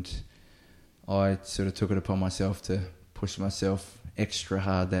 And I sort of took it upon myself to push myself extra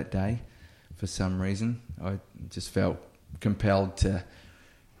hard that day for some reason. I just felt compelled to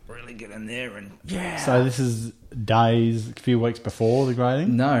really get in there and So this is days, a few weeks before the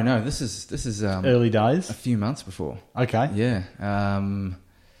grading? No, this is early days, a few months before. Okay.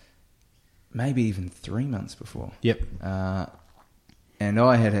 Maybe even 3 months before. And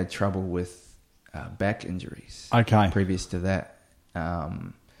I had trouble with back injuries. Previous to that,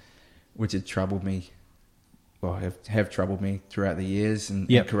 which had troubled me. Well, have troubled me throughout the years in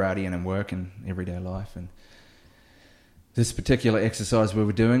karate and in work and everyday life. And this particular exercise we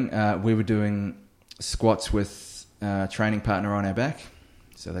were doing squats with a training partner on our back.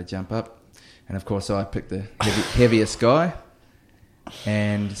 So they jump up. And, of course, I picked the heaviest guy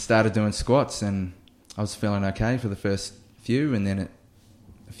and started doing squats. And I was feeling okay for the first few, and then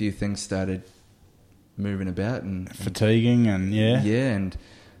a few things started moving about. And fatiguing and, yeah. Yeah, and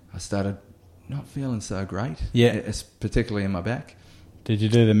I started not feeling so great. Yeah. It's particularly in my back. Did you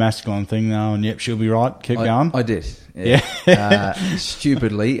do the masculine thing though? And yep, she'll be right. Keep going. I did. Yeah.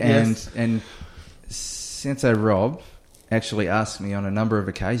 Stupidly, Yes. and Sensei Rob actually asked me on a number of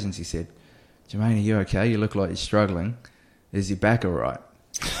occasions. He said, "Jermaine, are you okay? You look like you're struggling. Is your back all right?"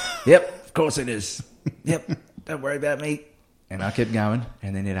 Yep, of course it is. Yep, don't worry about me. And I kept going,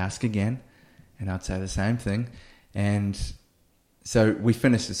 and then he'd ask again, and I'd say the same thing, and so we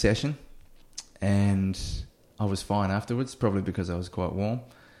finished the session, and I was fine afterwards, probably because I was quite warm.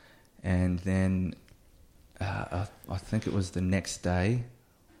 And then I think it was the next day,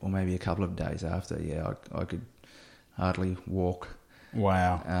 or maybe a couple of days after, I could hardly walk.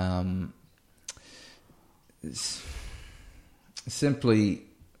 Wow. Simply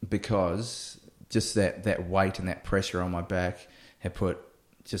because just that weight and that pressure on my back had put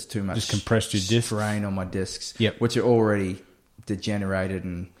just too much... Just compressed your discs. Strain on my discs, Yep. which are already degenerated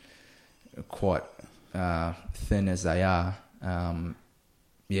and quite... thin as they are,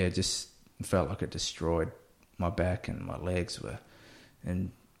 it just felt like it destroyed my back, and my legs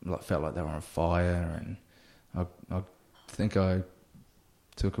felt like they were on fire. And I think I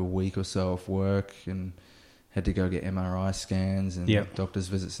took a week or so off work and had to go get MRI scans and doctor's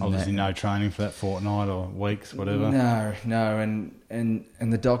visits. And obviously no training for that fortnight or weeks, whatever. No, and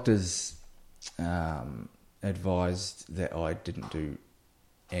the doctors advised that I didn't do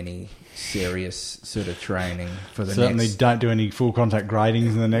any serious sort of training for the Certainly don't do any full contact gradings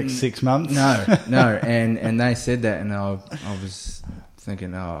in the next 6 months. No, and they said that, and I was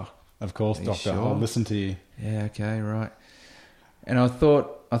thinking, oh, of course, doctor, sure? I'll listen to you. Yeah, okay, right. And I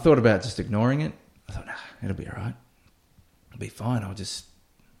thought about just ignoring it. I thought, nah, it'll be all right. It'll be fine. I'll just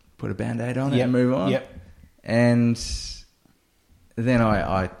put a Band-Aid on it and move on. Yep. And then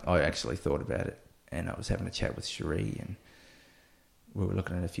I actually thought about it, and I was having a chat with Cherie, and we were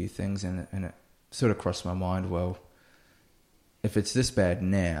looking at a few things, and it sort of crossed my mind, well, if it's this bad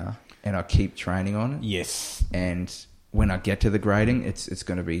now and I keep training on it, yes, and when I get to the grading, it's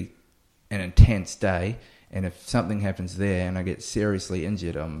going to be an intense day, and if something happens there and I get seriously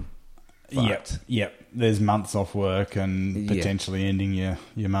injured, I'm fucked. Yep. There's months off work and potentially ending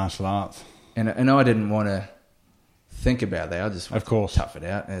your martial arts. And I didn't want to think about that. I just want to tough it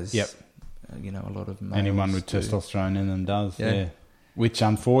out, as a lot of males anyone with do. Testosterone in them does. Yeah. Which,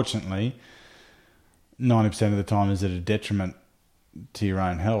 unfortunately, 90% of the time is at a detriment to your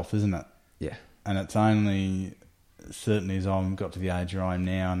own health, isn't it? Yeah. And it's only, certainly as I've got to the age where I am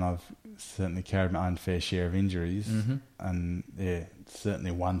now, and I've certainly carried my own fair share of injuries, and it's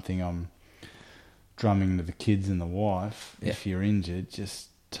certainly one thing I'm drumming to the kids and the wife. Yeah. If you're injured, just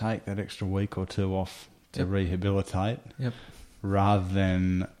take that extra week or two off to rehabilitate, rather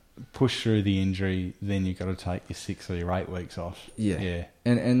than push through the injury, then you've got to take your 6 or your 8 weeks off. Yeah.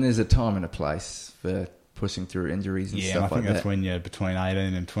 And there's a time and a place for pushing through injuries and stuff like that. I think that's when you're between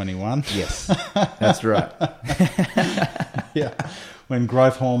 18 and 21. Yes, that's right. Yeah. When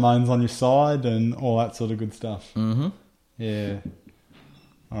growth hormones on your side and all that sort of good stuff. Mm-hmm. Yeah.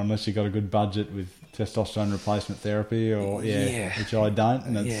 Or unless you've got a good budget with testosterone replacement therapy, or which I don't,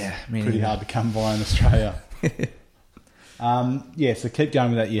 and it's pretty hard to come by in Australia. So keep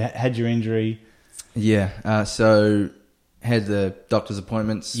going with that. You had your injury. Yeah. So had the doctor's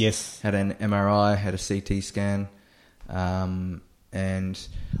appointments. Yes. Had an MRI, had a CT scan. And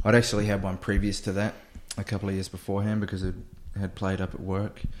I'd actually had one previous to that, a couple of years beforehand, because it had played up at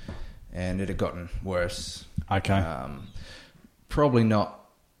work and it had gotten worse. Okay. Probably not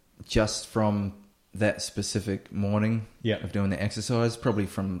just from that specific morning of doing the exercise, probably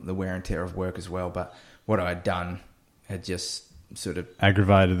from the wear and tear of work as well. But what I had done had just sort of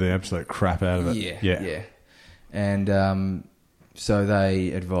aggravated the absolute crap out of it. Yeah. And so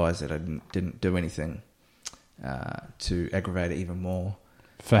they advised that I didn't do anything to aggravate it even more.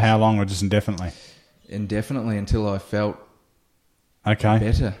 For how long, or just indefinitely? Indefinitely, until I felt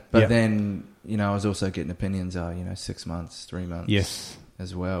better. But then, I was also getting opinions, 6 months, 3 months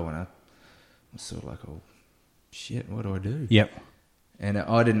as well. And I was sort of like, oh, shit, what do I do? Yep. And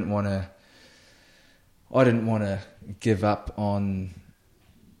I didn't want to give up on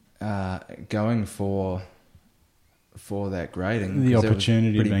going for that grading. The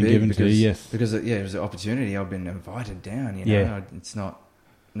opportunity had been given to you, because it was an opportunity. I've been invited down. It's not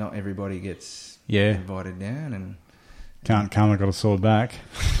everybody gets invited down, Can't come, I got a sore back.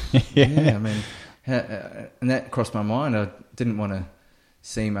 Yeah, I mean, and that crossed my mind. I didn't want to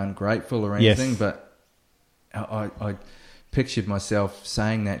seem ungrateful or anything, but I pictured myself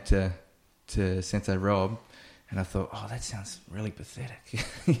saying that to Sensei Rob, and I thought, oh, that sounds really pathetic.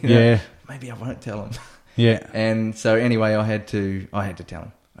 Maybe I won't tell him. Yeah. And so anyway, I had to tell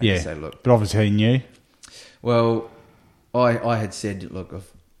him. I had to say, look. But obviously he knew. Well, I had said, look,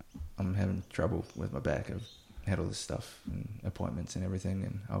 I'm having trouble with my back. I've had all this stuff and appointments and everything,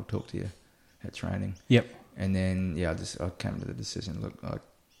 and I'll talk to you at training. Yep. And then I came to the decision. Look,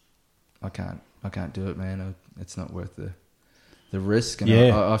 I can't do it, man. It's not worth the risk. And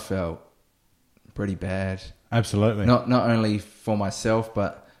I felt pretty bad. Absolutely. Not only for myself,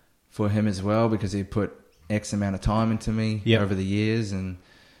 but for him as well, because he put X amount of time into me over the years, and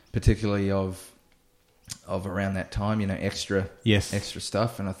particularly of around that time, extra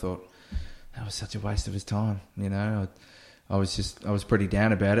stuff. And I thought that was such a waste of his time. I was pretty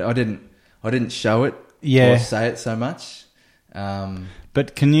down about it. I didn't show it or say it so much.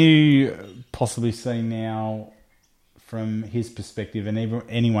 But can you possibly see now from his perspective and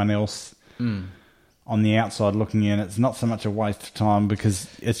anyone else on the outside looking in, it's not so much a waste of time because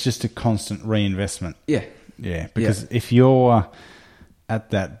it's just a constant reinvestment. Yeah. Yeah, because if you're at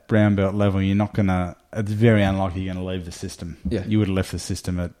that brown belt level, you're not going to, it's very unlikely you're going to leave the system. Yeah. You would have left the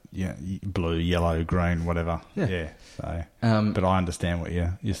system at blue, yellow, green, whatever. Yeah. So, but I understand what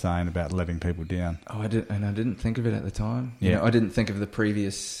you're saying about letting people down. Oh, I didn't think of it at the time. I didn't think of the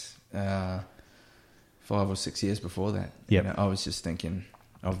previous 5 or 6 years before that. Yeah. I was just thinking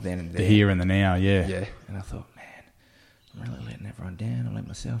of then and there. The here and the now, yeah. Yeah. And I thought, man, I'm really letting everyone down. I let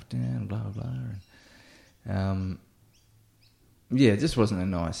myself down, blah, blah, blah. And, it just wasn't a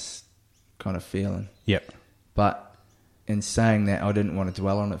nice kind of feeling. Yep. But in saying that, I didn't want to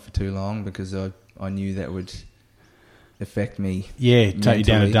dwell on it for too long because I knew that would affect me. Yeah, mentally. Take you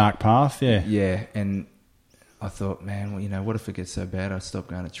down a dark path, yeah. Yeah, and I thought, man, well, what if it gets so bad I stop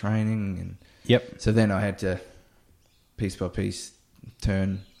going to training? And so then I had to, piece by piece,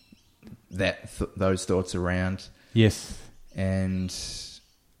 turn those thoughts around. Yes. And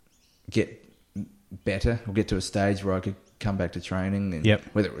get better, or get to a stage where I could come back to training, and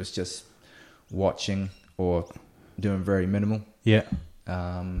whether it was just watching or doing very minimal. Yeah.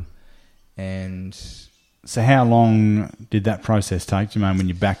 And so how long did that process take, Jermaine, when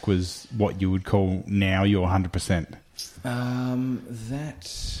your back was what you would call now your 100%?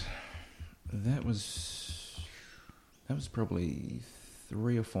 That was probably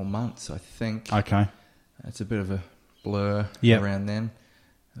 3 or 4 months, I think. Okay. It's a bit of a blur around then.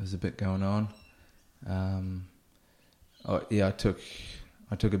 There was a bit going on. I took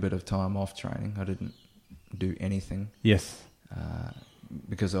a bit of time off training. I didn't do anything. Yes.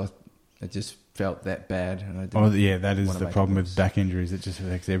 Because I just felt that bad, and I didn't. That is the problem with back injuries. It just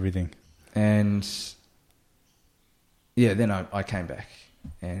affects everything. And then I came back,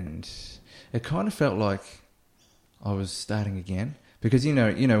 and it kind of felt like I was starting again, because you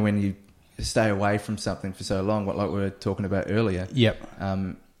know when you stay away from something for so long, like we were talking about earlier. Yep.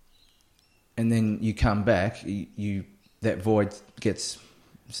 And then you come back, that void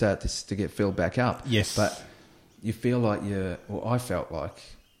starts to get filled back up. Yes. But you feel like I felt like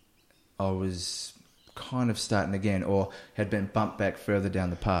I was kind of starting again, or had been bumped back further down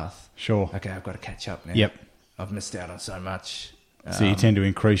the path. Sure. Okay, I've got to catch up now. Yep. I've missed out on so much. So you tend to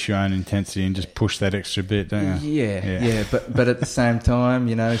increase your own intensity and just push that extra bit, don't you? Yeah. But at the same time,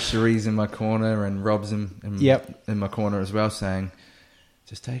 Cherie's in my corner and Rob's in my corner as well, saying,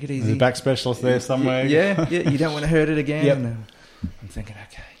 just take it easy. There's a back specialist there somewhere. Yeah, you don't want to hurt it again. Yep. And I'm thinking,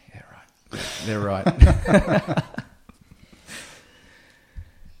 okay, yeah, right. They're right.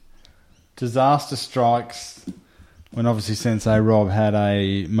 Disaster strikes when obviously Sensei Rob had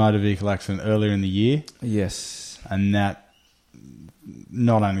a motor vehicle accident earlier in the year. Yes. And that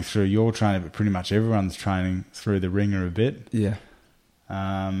not only through your training, but pretty much everyone's training through the ringer a bit. Yeah.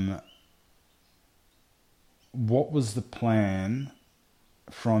 What was the plan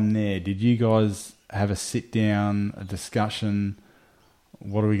from there? Did you guys have a sit down, a discussion?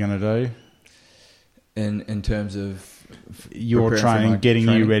 What are we going to do? In terms of your training, getting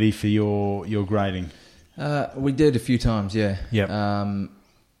you ready for your grading? We did a few times, yeah. Yep.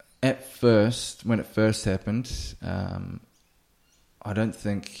 At first, when it first happened, I didn't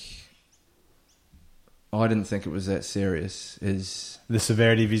think it was that serious. The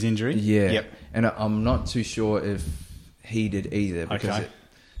severity of his injury? Yeah. Yep. And I'm not too sure if he did either, because it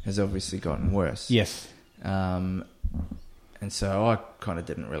has obviously gotten worse. Yes. And so I kind of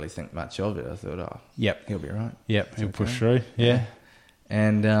didn't really think much of it. I thought, he'll be right. Yep, he'll push through. Yeah.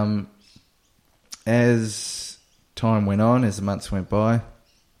 And as time went on, as the months went by,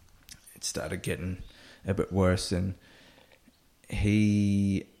 it started getting a bit worse, and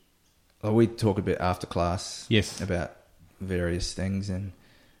we'd talk a bit after class, Yes, about various things, and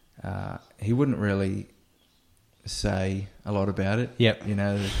he wouldn't really say a lot about it. Yep.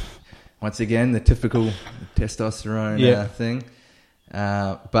 Once again, the typical testosterone Yep. thing.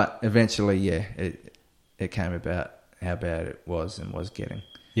 But eventually, it came about how bad it was and was getting.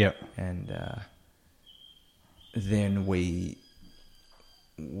 Yep. And then we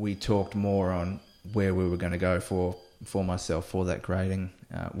talked more on where we were going to go for myself for that grading,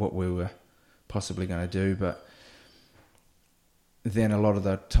 what we were possibly going to do. But then a lot of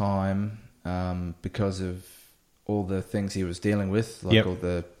the time, because of all the things he was dealing with, like all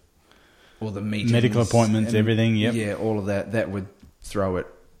the meetings, medical appointments, and, everything. Yep. Yeah, all of that would throw it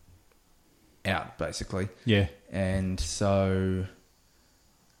out basically. Yeah. And so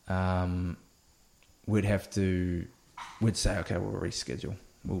we'd say, okay, we'll reschedule.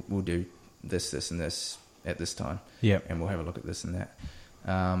 We'll do this and this at this time. Yep. And we'll have a look at this and that.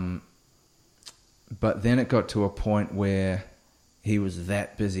 But then it got to a point where he was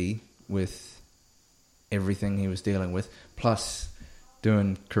that busy with everything he was dealing with, plus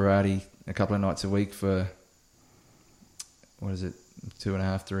doing karate a couple of nights a week for,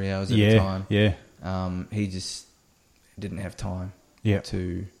 2.5, 3 hours at a time. Yeah. He just didn't have time Yep.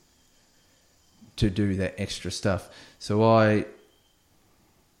 to do that extra stuff. So I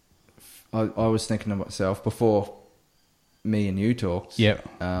was thinking to myself before me and you talked. Yep.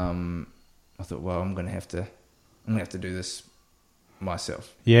 I thought, well, I'm gonna have to do this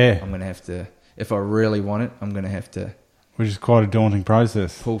myself. Yeah. I'm gonna have to, if I really want it, I'm gonna have to, Which is quite a daunting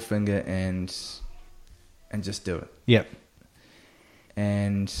process. pull finger and just do it. Yep.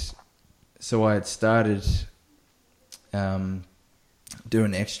 And so I had started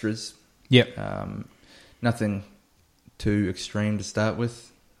doing extras. Yep. Nothing too extreme to start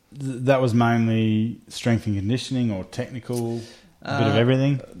with. That was mainly strength and conditioning or technical, a bit of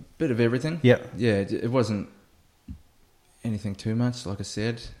everything. A bit of everything. Yep. Yeah, it wasn't anything too much, like I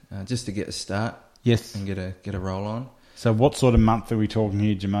said, just to get a start. Yes. And get a roll on. So what sort of month are we talking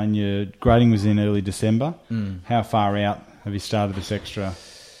here, Jermaine? Your grading was in early December. How far out have you started this extra?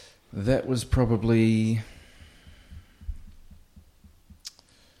 That was probably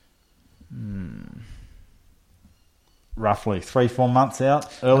Roughly 3-4 months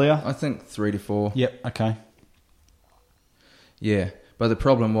out earlier? I think 3 to 4. Yep, okay. Yeah, but the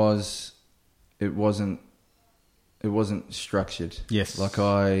problem was it wasn't structured. Yes. Like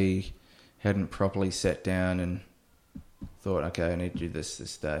I hadn't properly sat down and thought, okay, I need to do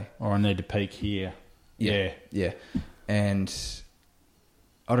this day. Or I need to peak here. Yeah. Yeah. And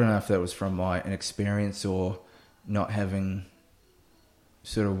I don't know if that was from my inexperience or not having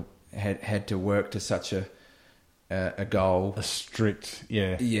sort of had to work to such a goal. A strict,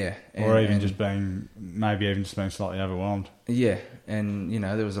 yeah. Yeah. Or even just being slightly overwhelmed. Yeah. And,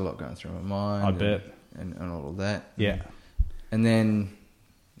 there was a lot going through my mind. I bet. And all of that. Yeah. And then,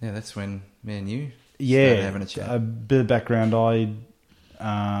 that's when me and you started having a chat. A bit of background. I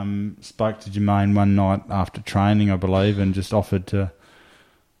spoke to Jermaine one night after training, I believe, and just offered to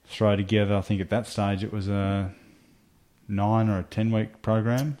throw together, I think at that stage it was a 9 or a 10-week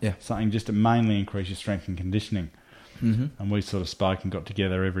program. Yeah. Something just to mainly increase your strength and conditioning. Mm-hmm. And we sort of spoke and got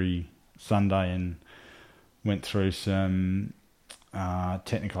together every Sunday and went through some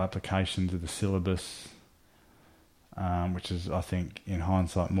technical applications of the syllabus, which is, I think, in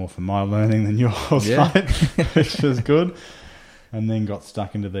hindsight, more for my learning than yours, mate, which was good. And then got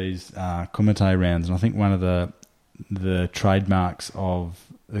stuck into these kumite rounds. And I think one of the trademarks of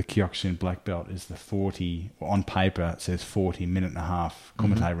the Kyokushin black belt is the 40, on paper it says 40 minute and a half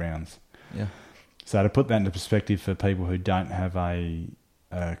kumite rounds. Yeah. So to put that into perspective for people who don't have a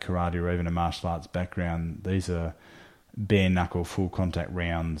karate or even a martial arts background, these are bare knuckle full contact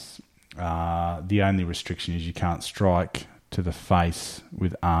rounds. The only restriction is you can't strike to the face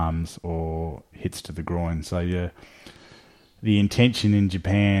with arms or hits to the groin. So the intention in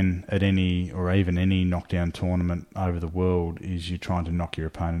Japan at any knockdown tournament over the world is you're trying to knock your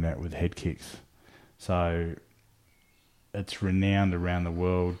opponent out with head kicks. So it's renowned around the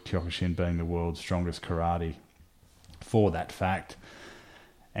world, Kyokushin being the world's strongest karate, for that fact.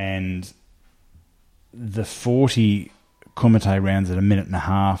 And the 40 kumite rounds at a minute and a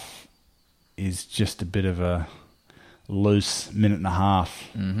half is just a bit of a loose minute and a half,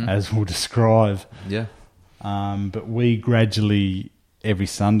 as we'll describe. Yeah. But we gradually, every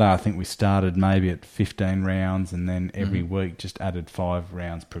Sunday, I think we started maybe at 15 rounds and then every week just added 5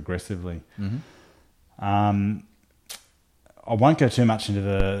 rounds progressively. I won't go too much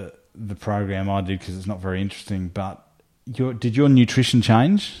into the program I did because it's not very interesting, but did your nutrition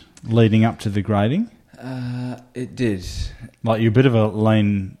change leading up to the grading? It did. Like, you're a bit of a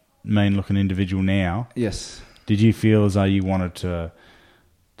lean, mean-looking individual now. Yes. Did you feel as though you wanted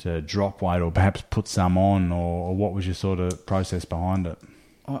to drop weight or perhaps put some on, or what was your sort of process behind it?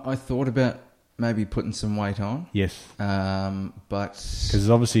 I thought about maybe putting some weight on. Yes. But... Because there's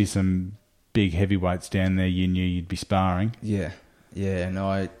obviously some big heavyweights down there you knew you'd be sparring. Yeah. Yeah, and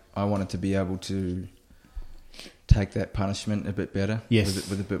I wanted to be able to take that punishment a bit better. Yes.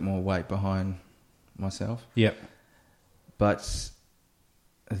 With a bit more weight behind myself. Yep. But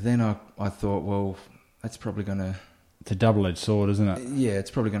then I thought, well, that's probably going to... It's a double-edged sword, isn't it? Yeah, it's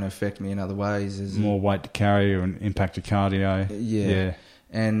probably going to affect me in other ways. More weight to carry or an impact to cardio. Yeah.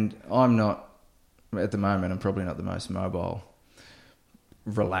 And I'm not, at the moment, I'm probably not the most mobile,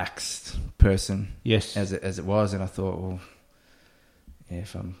 relaxed person. Yes. As it was. And I thought, well, yeah,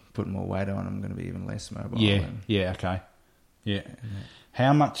 if I'm putting more weight on, I'm going to be even less mobile. Yeah, okay. Yeah.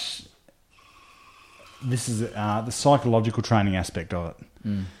 How much... This is the psychological training aspect of it.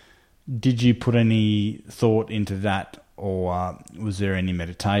 Mm. Did you put any thought into that, or was there any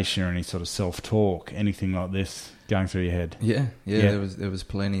meditation or any sort of self-talk, anything like this going through your head? Yeah. There was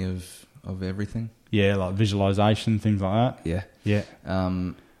plenty of everything. Yeah, like visualization, things like that. Yeah.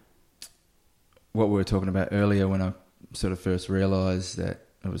 Yeah. What we were talking about earlier, when I sort of first realised that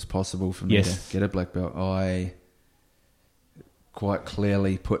it was possible for me to get a black belt, I quite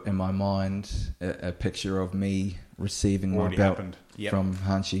clearly put in my mind a picture of me receiving my belt from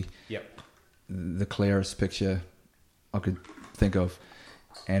Hanshi. Yep. The clearest picture I could think of.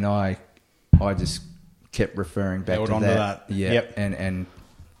 And I just kept referring back to that. Yeah. Yep. And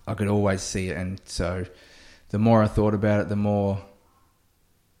I could always see it. And so the more I thought about it, the more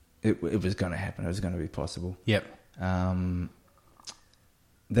it was going to happen. It was going to be possible. Yep.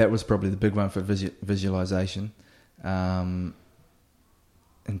 That was probably the big one for visualization.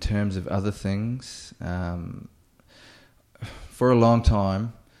 In terms of other things, for a long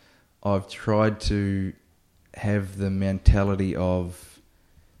time, I've tried to have the mentality of,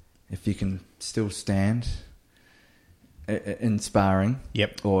 if you can still stand in sparring,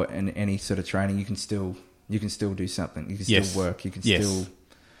 or in any sort of training, you can still do something. You can still work. You can still,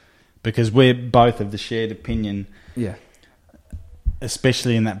 because we're both of the shared opinion. Yeah.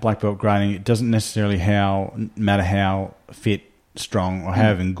 Especially in that black belt grading, it doesn't necessarily matter how fit, strong, or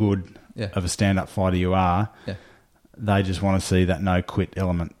however good of a stand-up fighter you are. Yeah. They just want to see that no quit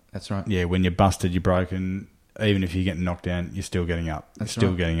element. That's right. Yeah, when you're busted, you're broken. Even if you're getting knocked down, you're still getting up. That's you're still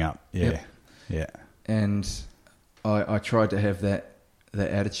right. getting up. Yeah. Yep. Yeah. And I tried to have that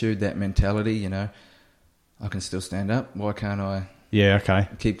attitude, that mentality, you know. I can still stand up. Why can't I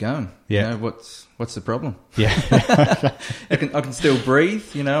keep going? Yeah. You know, what's the problem? Yeah. I can still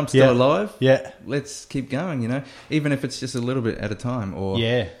breathe, you know, I'm still alive. Yeah. Let's keep going, you know. Even if it's just a little bit at a time, or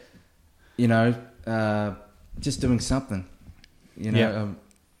you know, just doing something. You know,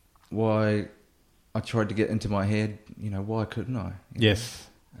 why I tried to get into my head, you know, why couldn't I? Yes.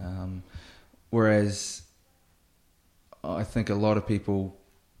 Whereas I think a lot of people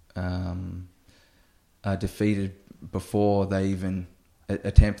are defeated before they even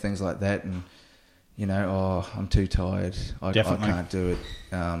attempt things like that, and you know, I'm too tired, I can't do it,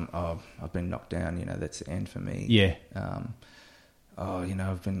 I've been knocked down, you know, that's the end for me. Yeah. You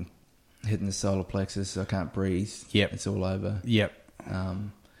know, I've been hitting the solar plexus, I can't breathe. Yep. It's all over. Yep.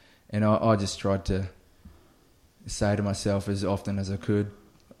 And I just tried to say to myself as often as I could,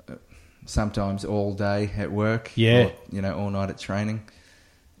 sometimes all day at work, or, you know, all night at training,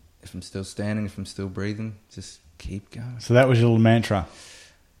 if I'm still standing, if I'm still breathing, just keep going. So that was your little mantra.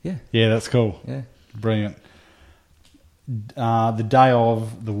 Yeah. Yeah, that's cool. Yeah. Brilliant. The day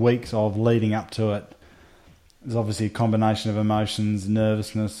of, the weeks of leading up to it, there's obviously a combination of emotions,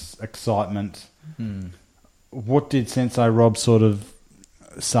 nervousness, excitement. What did Sensei Rob sort of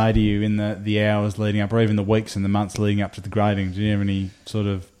say to you in the hours leading up, or even the weeks and the months leading up to the grading? Do you have any sort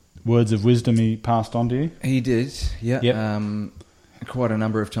of words of wisdom he passed on to you? He did, yeah. Yep. Quite a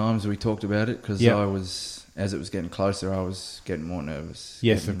number of times we talked about it, because I was, as it was getting closer, I was getting more nervous.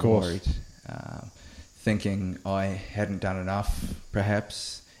 Yes, of course. Worried, thinking I hadn't done enough,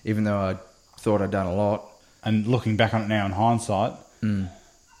 perhaps, even though I thought I'd done a lot. And looking back on it now in hindsight, do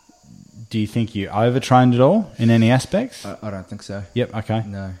you think you overtrained at all in any aspects? I don't think so. Yep, okay.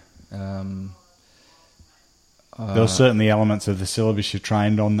 No. There were certainly elements of the syllabus you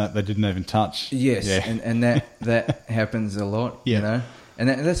trained on that they didn't even touch. Yes, yeah. and that happens a lot, you know. And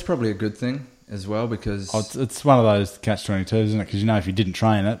that's probably a good thing as well, because... it's one of those catch-22s, isn't it? Because, you know, if you didn't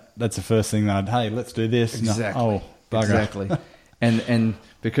train it, that's the first thing they'd, hey, let's do this. Exactly. No, bugger. Exactly. And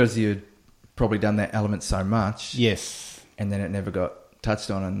because you'd probably done that element so much, Yes. and then it never got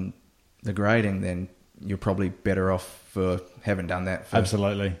touched on in the grading, then you're probably better off for having done that for,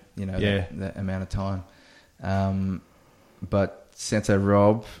 Absolutely. that amount of time. But Sensei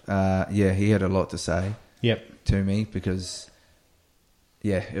Rob, he had a lot to say Yep. to me because,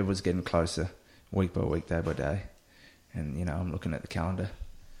 it was getting closer week by week, day by day. And, I'm looking at the calendar.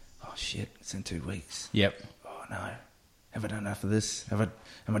 Oh, shit, it's in 2 weeks. Yep. Oh, no. Have I done enough of this? Am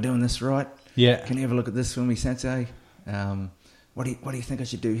I doing this right? Yeah. Can you have a look at this for me, Sensei? What do you think I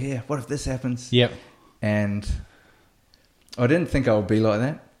should do here? What if this happens? Yep. And I didn't think I would be like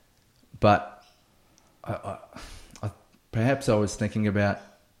that, but I perhaps I was thinking about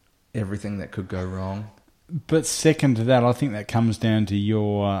everything that could go wrong. But second to that, I think that comes down to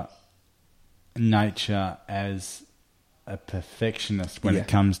your nature as a perfectionist when it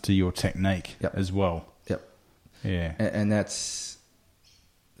comes to your technique as well. Yep. Yeah. And that's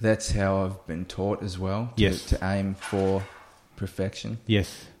how I've been taught as well. Yes. To aim for perfection.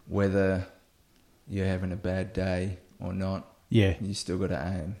 Yes. Whether you're having a bad day or not. Yeah. You still got to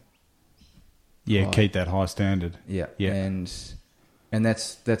aim. Yeah, high. keep that high standard. Yeah. Yeah. And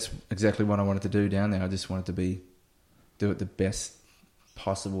that's exactly what I wanted to do down there. I just wanted to do it the best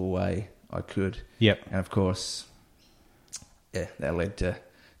possible way I could. Yep. And of course, that led to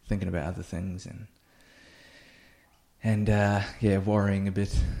thinking about other things and worrying a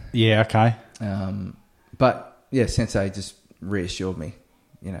bit. Yeah, okay. But Sensei just reassured me,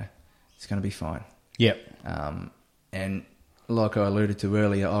 it's going to be fine. Yep. And like I alluded to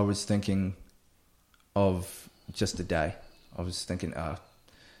earlier, I was thinking of just a day. I was thinking,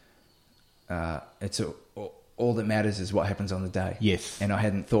 it's all that matters is what happens on the day. Yes. And I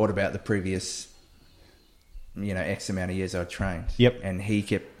hadn't thought about the previous, X amount of years I trained. Yep. And he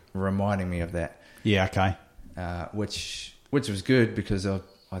kept reminding me of that. Yeah, okay. Which was good because I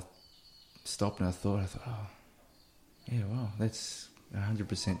stopped and I thought, oh, yeah, well, that's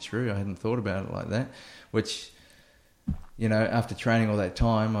 100% true. I hadn't thought about it like that. Which, after training all that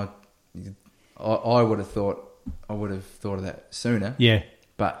time, I would have thought of that sooner. Yeah.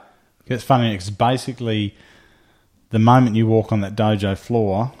 But it's funny because basically the moment you walk on that dojo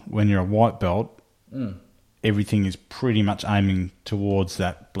floor when you're a white belt, everything is pretty much aiming towards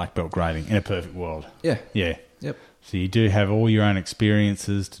that black belt grading in a perfect world. Yeah. Yeah. Yep. So you do have all your own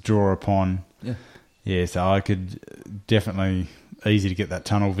experiences to draw upon. Yeah. Yeah, so I could definitely easy to get that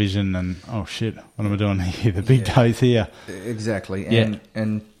tunnel vision and, oh shit, what am I doing here? The big day's here. Exactly. Yeah.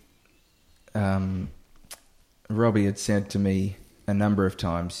 And Robbie had said to me a number of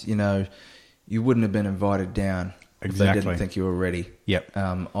times, you wouldn't have been invited down if they didn't think you were ready. Yep.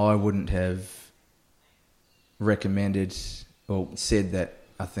 I wouldn't have recommended or said that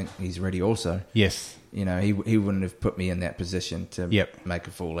I think he's ready also. Yes. He wouldn't have put me in that position to make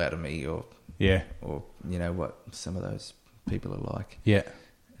a fool out of me or what some of those people are like. Yeah.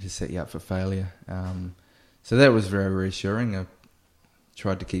 To set you up for failure. So that was very reassuring. I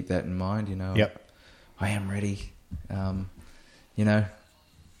tried to keep that in mind, Yep. I am ready. Yeah.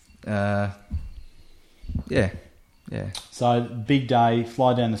 So big day,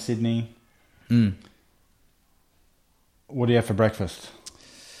 fly down to Sydney. What do you have for breakfast?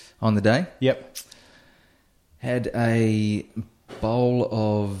 On the day? Yep. Had a bowl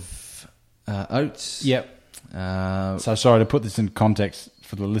of oats. Yep. So sorry to put this in context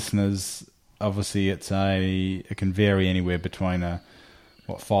for the listeners. Obviously, it can vary anywhere between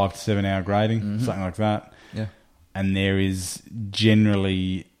 5 to 7 hour grading, something like that. Yeah. And there is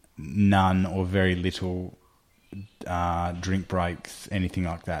generally none or very little drink breaks, anything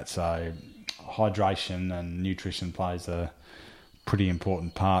like that. So hydration and nutrition plays a pretty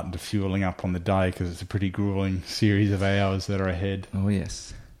important part into fueling up on the day because it's a pretty grueling series of hours that are ahead. Oh,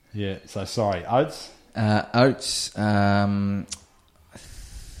 yes. Yeah. So sorry, oats? Oats, I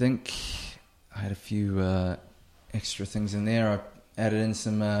think I had a few extra things in there. I added in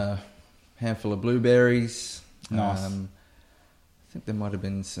some handful of blueberries. Nice. I think there might have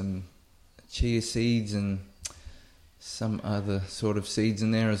been some chia seeds and some other sort of seeds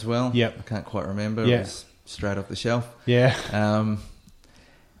in there as well. Yep. I can't quite remember. Yeah. It was straight off the shelf. Yeah.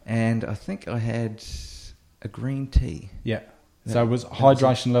 And I think I had a green tea. Yeah. So was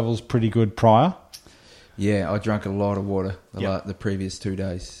hydration levels pretty good prior? Yeah, I drank a lot of water the previous 2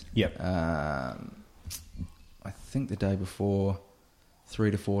 days. Yep. I think the day before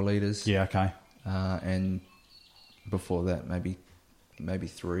 3 to 4 litres. Yeah, okay. And before that, maybe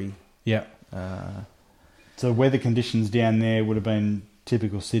 3. Yeah. So weather conditions down there would have been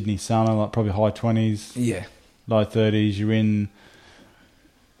typical Sydney summer, like probably high 20s. Yeah. Low 30s. You're in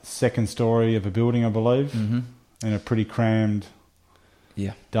second story of a building, I believe, in a pretty crammed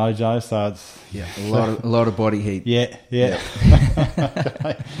Yeah. dojo, so it's a lot of body heat. Yeah.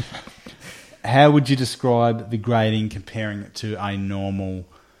 Okay. How would you describe the grading comparing it to a normal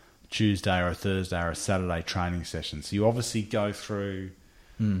Tuesday or a Thursday or a Saturday training session? So you obviously go through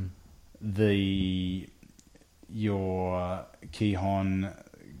your Kihon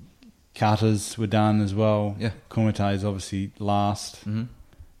cutters were done as well. Yeah. Kumite is obviously last. Mm-hmm.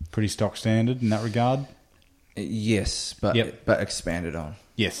 Pretty stock standard in that regard. Yes, but expanded on.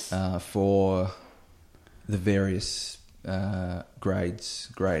 Yes. For the various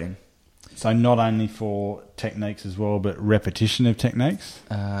grading. So not only for techniques as well, but repetition of techniques?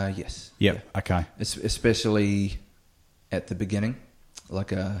 Yes. Yep. Yeah. Okay. Especially at the beginning,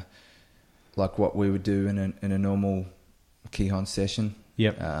 like what we would do in a normal Kihon session.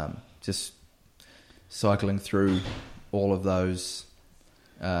 Yep. Just cycling through all of those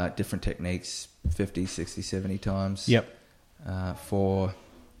different techniques 50, 60, 70 times. Yep. For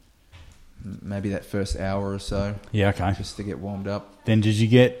maybe that first hour or so. Yeah, okay. Just to get warmed up. Then did you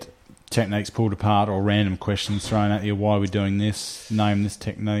get techniques pulled apart or random questions thrown at you? Why are we doing this? Name this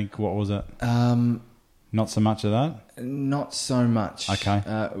technique. What was it? Not so much of that? Not so much. Okay.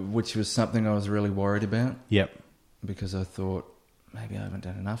 Which was something I was really worried about. Yep. Because I thought, maybe I haven't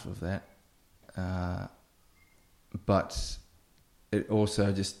done enough of that. But it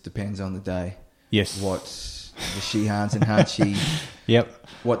also just depends on the day. Yes. What the Shihans and Hanchi, yep.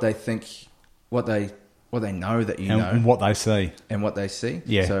 What they think, what they know that you know. And what they see. And what they see.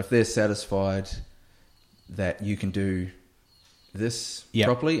 Yeah. So if they're satisfied that you can do this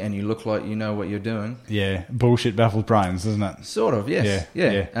properly and you look like you know what you're doing. Yeah. Bullshit baffled brains, isn't it? Sort of, yes.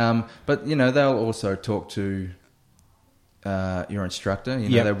 Yeah. But, they'll also talk to your instructor.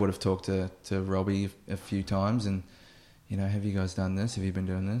 They would have talked to Robbie a few times and, have you guys done this? Have you been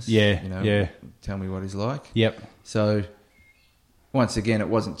doing this? Yeah. Tell me what he's like. Yep. So, once again, it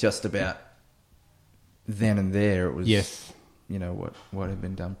wasn't just about then and there. It was, what had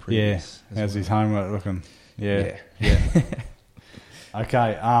been done previous. Yeah. How's his homework looking? Yeah. Yeah.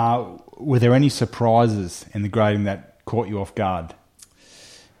 Okay. Were there any surprises in the grading that caught you off guard?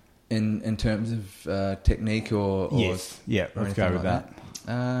 In terms of technique or yes. Yeah, let's go with that.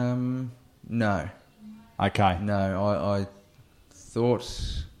 No. Okay. No, I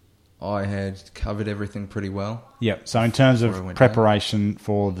thought I had covered everything pretty well. Yep. So in terms of preparation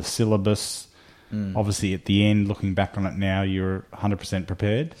for the syllabus, obviously at the end, looking back on it now, you're 100%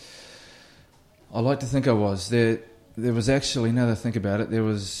 prepared? I like to think I was. There was actually, now that I think about it, there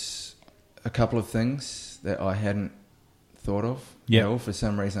was a couple of things that I hadn't thought of. Yeah. For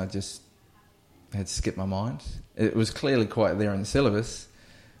some reason I just had skipped my mind. It was clearly quite there in the syllabus,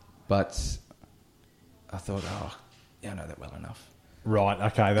 but I thought, I know that well enough. Right,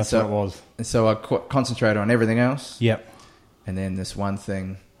 okay, that's what it was. And so I concentrated on everything else. Yep. And then this one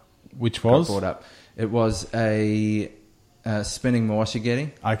thing... Which was? Got brought up. It was a spinning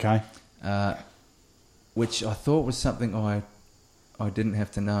Moashigeri. Okay. Which I thought was something I didn't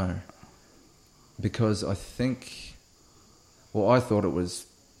have to know. Because I think... Well, I thought it was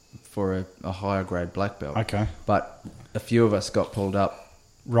for a higher grade black belt. Okay. But a few of us got pulled up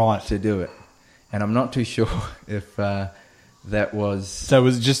to do it. And I'm not too sure if that was... So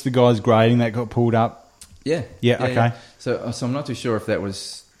was it just the guys grading that got pulled up? Yeah. Yeah, okay. Yeah. So I'm not too sure if that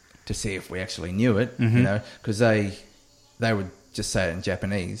was to see if we actually knew it, because they would just say it in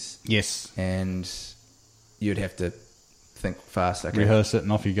Japanese. Yes. And you'd have to think fast. Okay. Rehearse it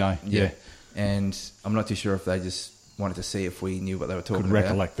and off you go. Yeah. And I'm not too sure if they just wanted to see if we knew what they were talking about. Could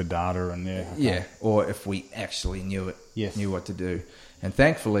recollect the data and Yeah, or if we actually knew it, knew what to do. And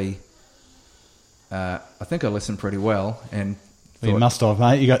thankfully, I think I listened pretty well. And you must have,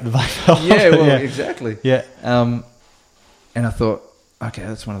 mate. You got the black belt. Yeah, well, exactly. Yeah. And I thought, okay,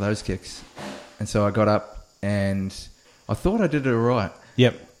 that's one of those kicks. And so I got up and I thought I did it all right.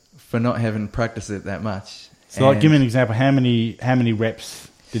 Yep. For not having practiced it that much. So give me an example. How many reps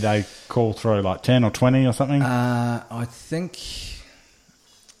did they call through? Like 10 or 20 or something? I think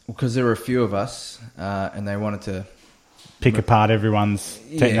because there were a few of us and they wanted to pick apart everyone's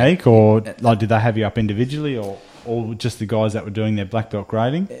technique, or like did they have you up individually, or just the guys that were doing their black belt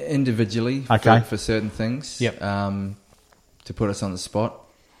grading? Individually, for certain things. Yep. To put us on the spot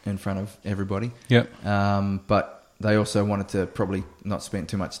in front of everybody. Yep. But they also wanted to probably not spend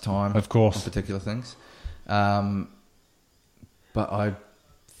too much time, of course, on particular things. But I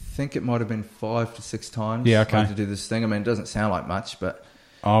think it might have been 5 to 6 times. Yeah, okay. To do this thing. I mean, it doesn't sound like much, but...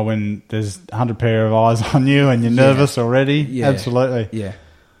 Oh, when there's 100 pair of eyes on you and you're nervous already? Yeah. Absolutely. Yeah.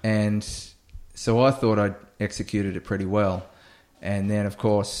 And so I thought I'd executed it pretty well. And then, of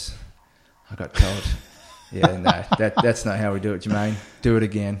course, I got told, Yeah, no, that's not how we do it, Jermaine. Do it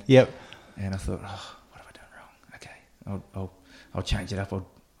again. Yep. And I thought, oh, what have I done wrong? Okay, I'll change it up.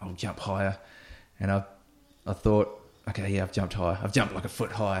 I'll jump higher. And I thought, okay, yeah, I've jumped higher. I've jumped like a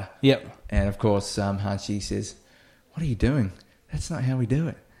foot higher. Yep. And of course, Hanshi says, "What are you doing? That's not how we do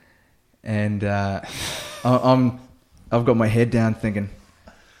it." And I've got my head down thinking,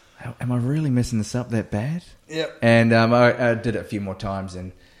 am I really messing this up that bad? Yep. And I did it a few more times,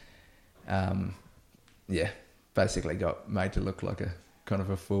 and basically got made to look like a kind of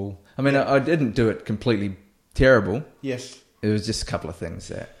a fool. I mean, I didn't do it completely terrible. Yes. It was just a couple of things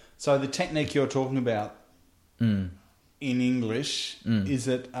that. So the technique you're talking about in English, is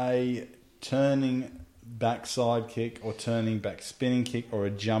it a turning backside kick or turning back spinning kick or a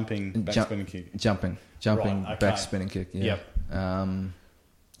jumping back spinning kick? Jumping Right, okay. back spinning kick. Yeah. Yep.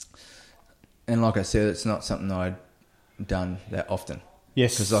 And like I said, it's not something I'd done that often.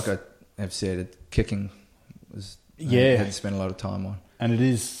 Yes. Because like I have said, kicking was I had to spend a lot of time on. And it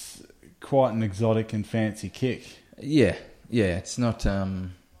is quite an exotic and fancy kick. Yeah. It's not.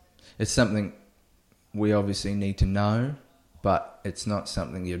 It's something we obviously need to know, but it's not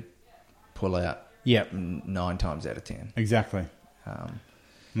something you'd pull out. Yep. 9 times out of 10. Exactly.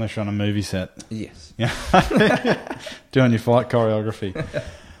 Unless you're on a movie set. Yes. Yeah. Doing your fight choreography.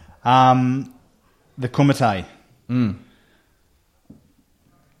 The kumite.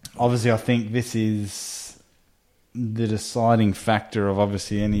 Obviously, I think this is the deciding factor of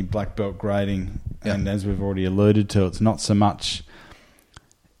obviously any black belt grading. Yeah. And as we've already alluded to, it's not so much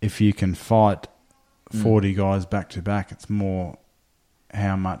if you can fight 40 guys back to back. It's more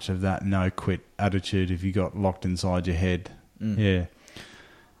how much of that no-quit attitude have you got locked inside your head. Yeah.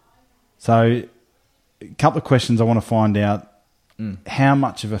 So a couple of questions I want to find out. How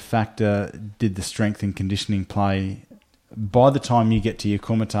much of a factor did the strength and conditioning play by the time you get to your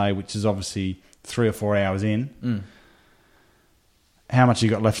kumite, which is obviously 3 or 4 hours in? How much you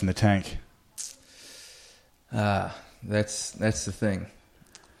got left in the tank? That's the thing.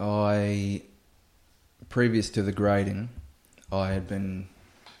 Previous to the grading, I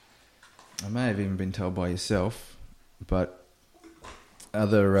may have even been told by yourself, but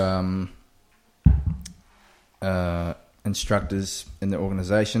other instructors in the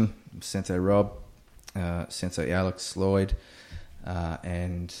organisation, Sensei Rob, Sensei Alex Lloyd,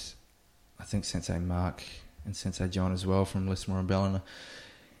 and I think Sensei Mark and Sensei John as well from Lismore and Ballina,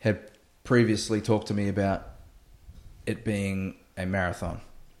 had previously talked to me about it being a marathon.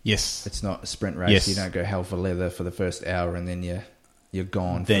 Yes. It's not a sprint race. Yes. You don't go hell for leather for the first hour and then you're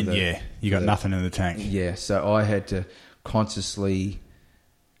gone. Then you got nothing in the tank. Yeah, so I had to consciously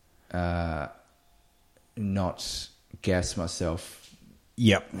not gas myself.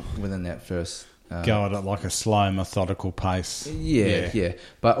 Yep. Within that first. Go at it like a slow, methodical pace. Yeah.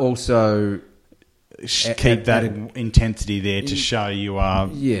 But also keep that intensity there to show you are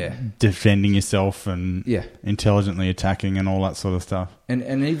defending yourself and intelligently attacking and all that sort of stuff.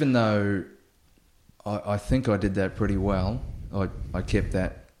 And even though I think I did that pretty well, I kept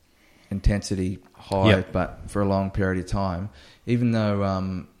that intensity high, but for a long period of time, even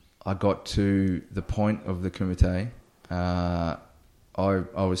though I got to the point of the kumite, I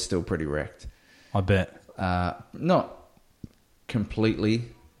was still pretty wrecked. I bet. Not completely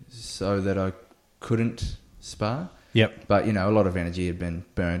so that I couldn't spar. Yep. But, a lot of energy had been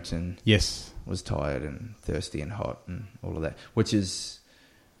burnt and was tired and thirsty and hot and all of that, which is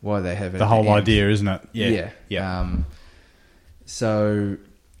why they have it. The whole idea, isn't it? Yeah. So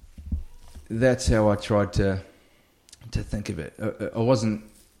that's how I tried to think of it. I wasn't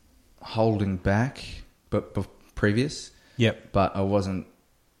holding back but previous. Yep. But I wasn't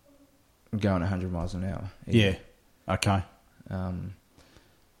going 100 miles an hour either. Yeah. Okay.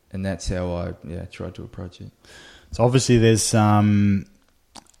 And that's how I tried to approach it. So obviously there's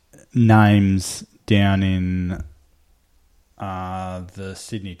names down in the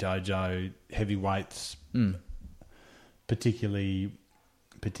Sydney dojo, heavyweights, particular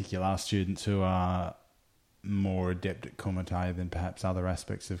students who are more adept at kumite than perhaps other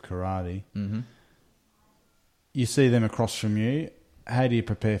aspects of karate. Mm-hmm. You see them across from you. How do you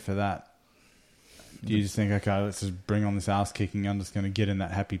prepare for that? Do you just think, okay, let's just bring on this ass kicking. I'm just going to get in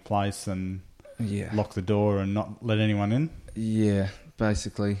that happy place and lock the door and not let anyone in? Yeah,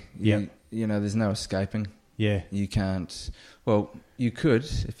 basically. Yeah. There's no escaping. Yeah. You can't... Well, you could,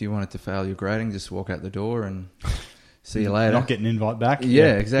 if you wanted to fail your grading, just walk out the door and see you later. Not get an invite back.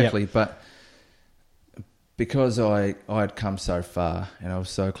 Yeah, exactly. Yep. But because I had come so far and I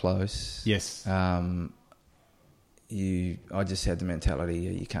was so close... Yes. I just had the mentality,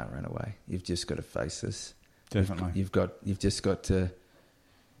 you can't run away. You've just got to face this. Definitely. You've just got to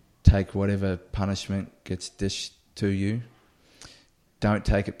take whatever punishment gets dished to you. Don't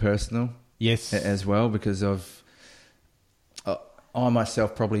take it personal. Yes. As well, because I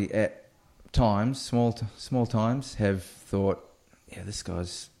myself probably at times, small times, have thought, yeah, this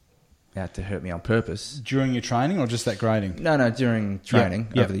guy's out to hurt me on purpose. During your training or just that grading? No, during training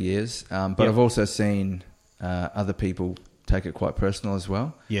over the years. But I've also seen other people take it quite personal as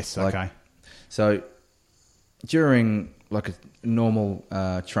well. Yes, okay. So during like a normal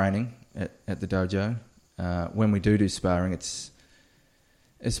training at the dojo, when we do sparring, it's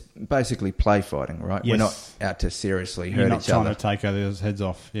basically play fighting, right? Yes. We're not out to seriously hurt each other. You're not trying to take others' heads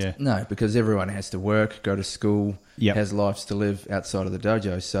off, yeah. No, because everyone has to work, go to school, Yep. has lives to live outside of the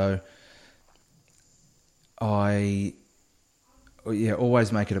dojo. So I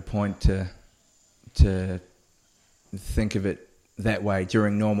always make it a point to think of it that way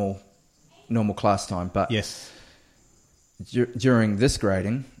during normal class time. But yes, during this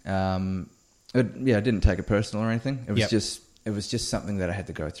grading, I didn't take it personal or anything. It was just something that I had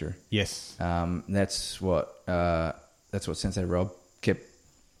to go through. Yes. That's what Sensei Rob kept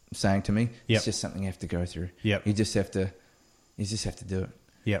saying to me. Yep. It's just something you have to go through. Yep. You just have to do it.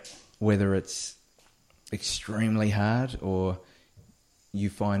 Yep. Whether it's extremely hard or you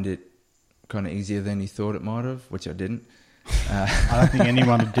find it kind of easier than you thought it might have, which I didn't. I don't think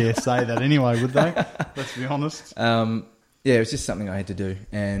anyone would dare say that anyway, would they? Let's be honest. It was just something I had to do.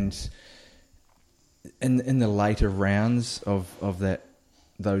 And in the later rounds of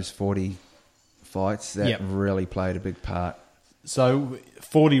those 40 fights, that really played a big part. So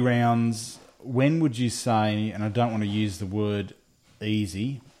 40 rounds, when would you say, and I don't want to use the word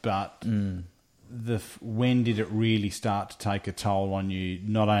easy, but when did it really start to take a toll on you,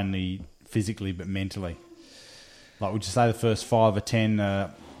 not only physically but mentally? Like, would you say the first 5 or 10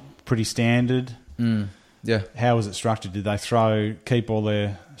 are pretty standard? Yeah. How was it structured? Did they keep all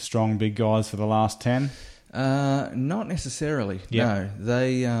their strong big guys for the last 10? Not necessarily. No,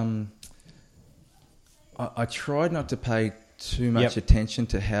 they. I tried not to pay too much attention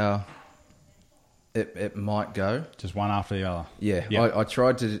to how it might go. Just one after the other. Yeah, I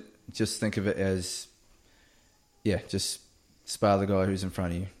tried to just think of it as, just spar the guy who's in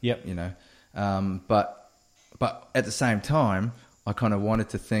front of you. Yep. You know, but at the same time, I kind of wanted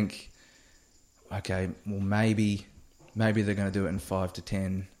to think, okay, well maybe they're going to do it in 5 to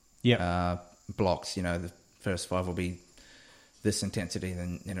 10 blocks. You know, the first 5 will be this intensity,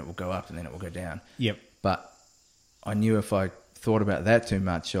 then it will go up, and then it will go down. Yep. But I knew if I thought about that too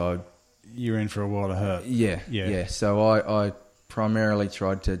much, you're in for a while to hurt. Yeah. So I primarily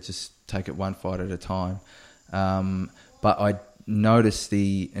tried to just take it one fight at a time. But I noticed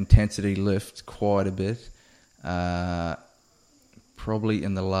the intensity lift quite a bit. Probably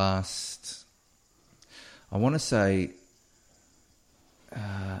in the last, I want to say,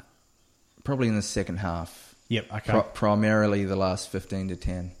 probably in the second half. Yep, okay. Primarily the last 15 to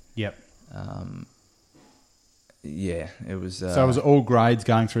 10. Yep. It was... so was it all grades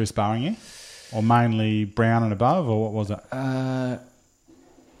going through sparring you? Or mainly brown and above, or what was it?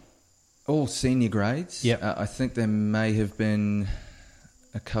 All senior grades. Yep. I think there may have been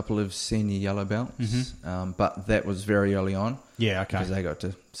a couple of senior yellow belts, but that was very early on. Yeah, okay. Because they got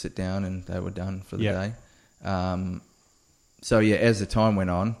to sit down and they were done for the day. As the time went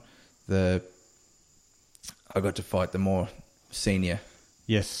on, I got to fight the more senior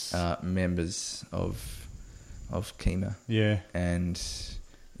members of Kima. Yeah. And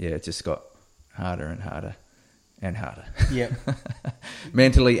it just got harder and harder and harder. Yep.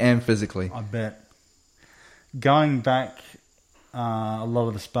 Mentally and physically. I bet. Going back, a lot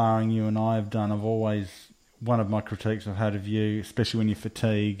of the sparring you and I have done, one of my critiques I've had of you, especially when you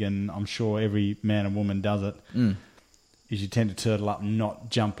fatigue, and I'm sure every man and woman does it, is you tend to turtle up and not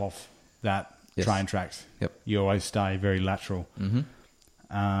jump off that train tracks. Yep. You always stay very lateral.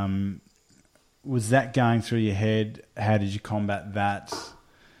 Mm-hmm. Was that going through your head? How did you combat that?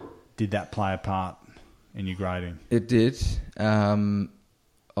 Did that play a part in your grading? It did.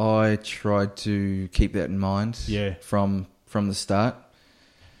 I tried to keep that in mind from the start.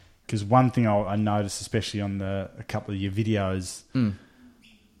 Because one thing I noticed, especially on a couple of your videos,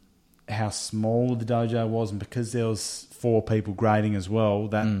 how small the dojo was, and because there was 4 people grading as well,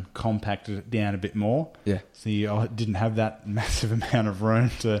 that compacted it down a bit more. Yeah. So you didn't have that massive amount of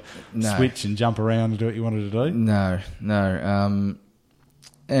room to switch and jump around and do what you wanted to do? No.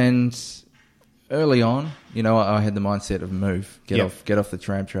 And early on, I had the mindset of move, get off the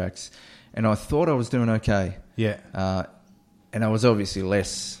tram tracks. And I thought I was doing okay. Yeah. And I was obviously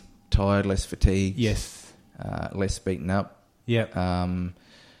less tired, less fatigued. Yes. Less beaten up. Yep.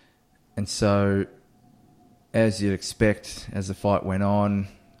 And so, as you'd expect, as the fight went on,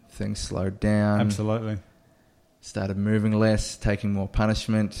 things slowed down. Absolutely. Started moving less, taking more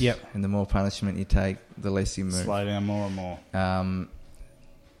punishment. Yep. And the more punishment you take, the less you move. Slow down more and more.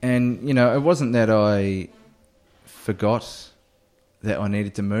 And, you know, it wasn't that I forgot that I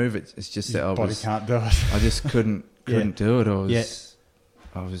needed to move. It's just that Body can't do it. I just couldn't do it. I Yeah.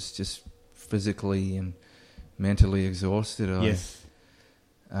 was just physically and mentally exhausted. Yes.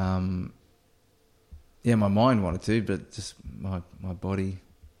 Yeah, my mind wanted to, but just my body.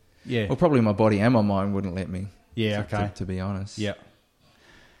 Yeah. Well, probably my body and my mind wouldn't let me. Yeah, okay. To be honest. Yeah.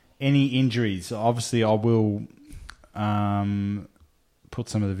 Any injuries? Obviously, I will put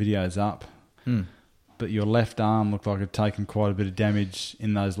some of the videos up. But your left arm looked like it had taken quite a bit of damage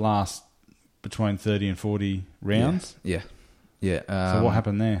in those last between 30 and 40 rounds. Yeah. Yeah. So what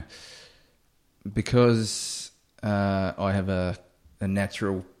happened there? Because I have a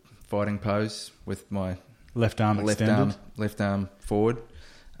natural fighting pose with my Left arm extended. left arm forward.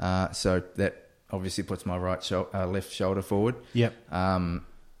 So that obviously puts my left shoulder forward. Yep.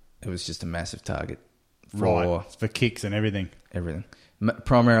 It was just a massive target For kicks and everything. everything.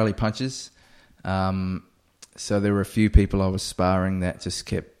 Primarily punches. So there were a few people I was sparring that just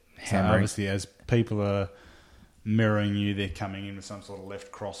kept So hammering. obviously, as people are mirroring you, they're coming in with some sort of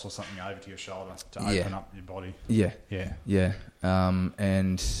left cross or something over to your shoulder to open up your body. Yeah. Yeah. Yeah.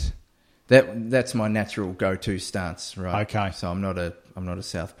 And that's my natural go-to stance, right? Okay. So I'm not a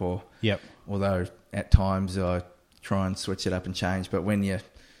southpaw. Yep. Although at times I try and switch it up and change, but when you're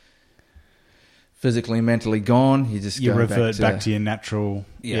physically and mentally gone, you just go revert back to your natural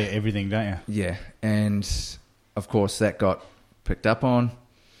everything, don't you? Yeah. And of course that got picked up on,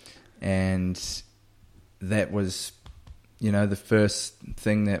 and that was, you know, the first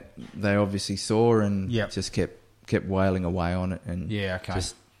thing that they obviously saw, and just kept wailing away on it, and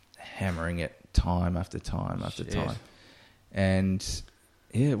just hammering it time after time after time. And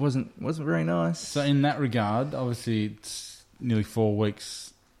yeah, it wasn't very nice. So in that regard, obviously it's nearly 4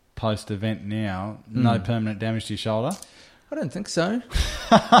 weeks post-event now. No permanent damage to your shoulder? I don't think so.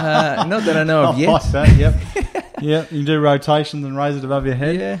 Not that I know of yet. Like that, yep. Yep, you do rotations and raise it above your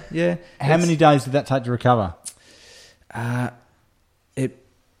head? Yeah. How many days did that take to recover? It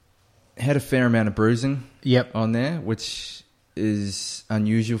had a fair amount of bruising Yep. on there, which is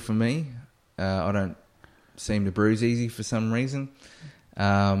unusual for me. I don't seem to bruise easy for some reason.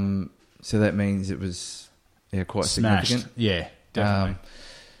 So that means it was quite Smashed. significant. Yeah, definitely.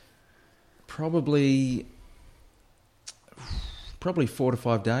 Probably 4 to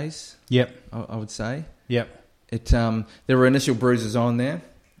 5 days. Yep. I would say. Yep. It there were initial bruises on there,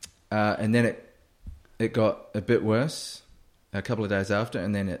 and then it got a bit worse a couple of days after,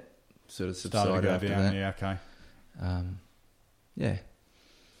 and then it sort of subsided after that. Yeah, okay. Yeah.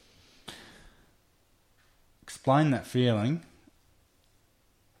 Explain that feeling.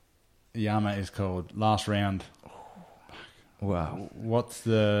 Yama is called last round. Wow. What's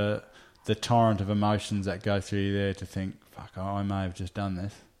the torrent of emotions that go through you there to think, fuck, I may have just done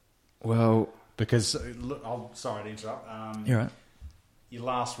this? Well, because look, I'm sorry to interrupt. You're right. Your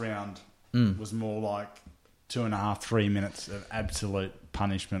last round was more like 2.5, 3 minutes of absolute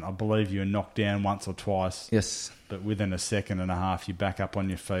punishment. I believe you were knocked down once or twice. Yes. But within a second and a half, you're back up on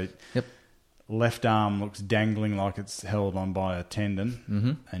your feet. Yep. Left arm looks dangling like it's held on by a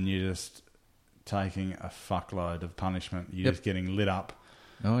tendon, and you're just taking a fuckload of punishment. You're just getting lit up.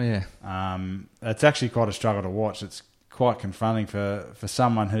 Oh, yeah. It's actually quite a struggle to watch. It's quite confronting for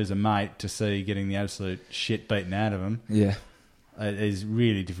someone who's a mate to see getting the absolute shit beaten out of him. Yeah. It is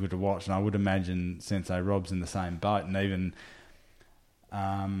really difficult to watch, and I would imagine Sensei Rob's in the same boat. And even,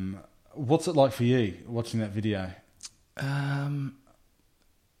 what's it like for you watching that video?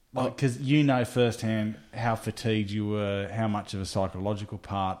 Because you know firsthand how fatigued you were, how much of a psychological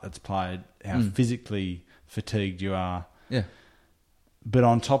part it's played, how physically fatigued you are. Yeah. But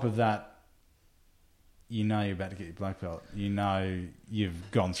on top of that, you know you're about to get your black belt. You know you've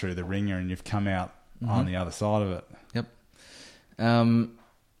gone through the ringer and you've come out on the other side of it. Yep.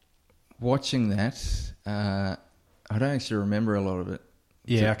 Watching that, I don't actually remember a lot of it.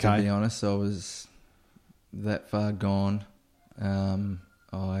 Yeah, to be honest, I was that far gone.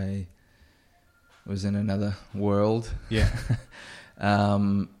 I was in another world. Yeah.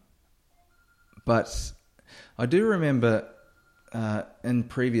 But I do remember in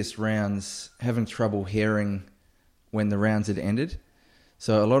previous rounds having trouble hearing when the rounds had ended.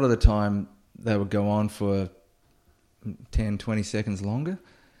 So a lot of the time they would go on for 10, 20 seconds longer.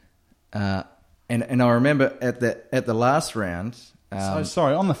 And I remember at the last round... so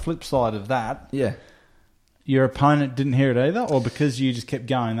sorry, on the flip side of that... Yeah. Your opponent didn't hear it either? Or because you just kept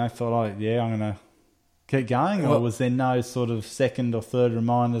going, they thought, oh, yeah, I'm going to keep going, or was there no sort of second or third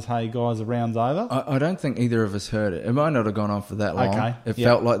reminders, hey guys, the round's over? I don't think either of us heard it. It might not have gone on for that long. Okay. It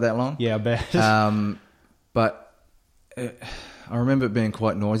felt like that long. Yeah, I bet. But I remember it being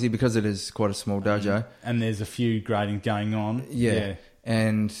quite noisy because it is quite a small dojo. And there's a few gradings going on. Yeah.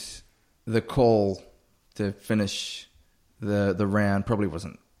 And the call to finish the round probably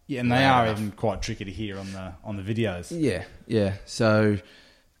wasn't. Yeah, and they are even quite tricky to hear on the videos. Yeah. So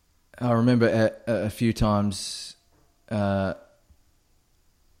I remember a few times neither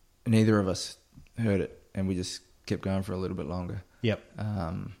of us heard it, and we just kept going for a little bit longer. Yep.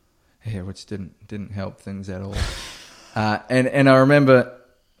 Which didn't help things at all. And I remember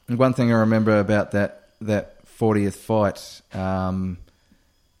one thing I remember about that 40th fight. I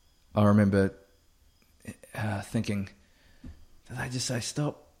remember thinking, did they just say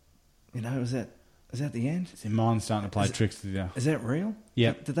stop? Is that the end? Is your mind starting to play tricks with you? Is that real?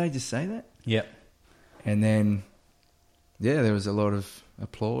 Yep. Did they just say that? Yep. And then, there was a lot of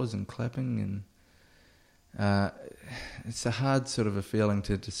applause and clapping, and it's a hard sort of a feeling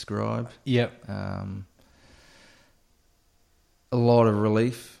to describe. Yep. A lot of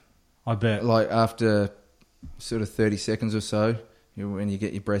relief. I bet. Like after sort of 30 seconds or so, when you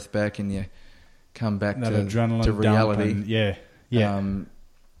get your breath back and you come back that to adrenaline reality. And, yeah.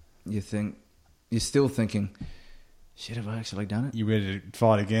 You're still thinking, shit, have I actually done it? You ready to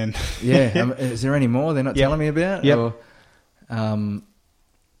fight again? Yeah. Is there any more they're not telling me about? Yep. Or, an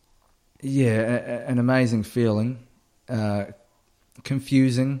amazing feeling,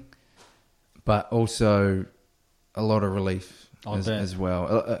 confusing, but also a lot of relief as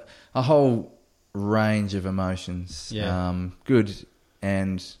well. A whole range of emotions. Yeah. Good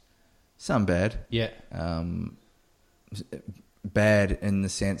and some bad. Yeah. Bad in the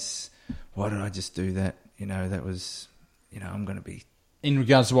sense, why did I just do that? That was, I'm going to be... In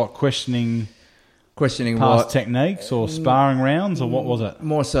regards to what, questioning past what techniques or sparring rounds, or what was it?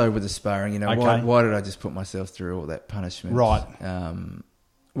 More so with the sparring, Okay. why did I just put myself through all that punishment? Right.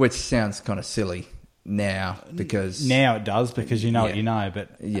 Which sounds kind of silly now because... Now it does because you know what you know,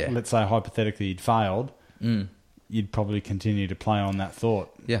 but let's say hypothetically you'd failed, you'd probably continue to play on that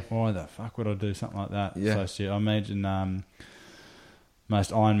thought. Yeah. Why the fuck would I do something like that? Yeah. So I imagine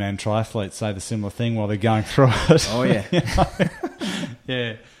most Ironman triathletes say the similar thing while they're going through it. Oh, yeah.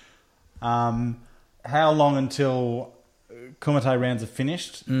 Yeah. How long until Kumite rounds are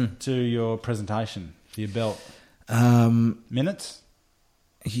finished to your presentation for your belt? Minutes?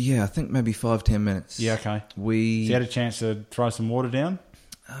 Yeah, I think maybe 5-10 minutes. Yeah, okay. So you had a chance to throw some water down?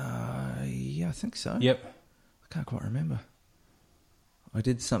 Yeah, I think so. Yep. I can't quite remember. I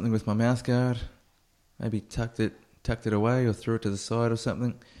did something with my mouth guard, maybe tucked it away or threw it to the side or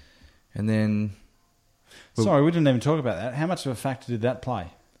something, and then... Sorry, we didn't even talk about that. How much of a factor did that play?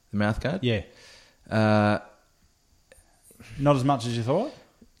 The mouth guard? Yeah. Not as much as you thought?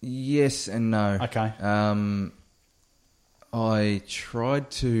 Yes and no. Okay. I tried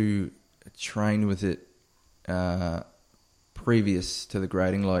to train with it previous to the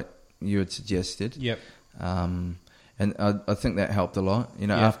grading, like you had suggested. Yep. And I think that helped a lot.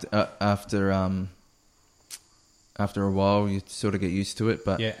 After a while, you sort of get used to it.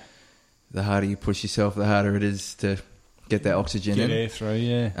 But the harder you push yourself, the harder it is to get that oxygen in. Get air through,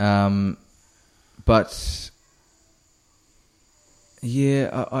 yeah. But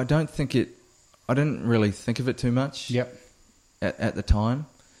yeah, I don't think it. I didn't really think of it too much. Yep. At the time,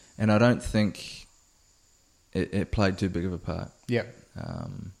 and I don't think it played too big of a part. Yep.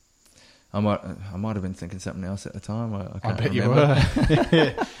 I might have been thinking something else at the time. I can't bet remember. You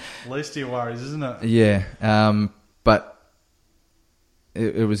were. Least of your worries, isn't it? Yeah. But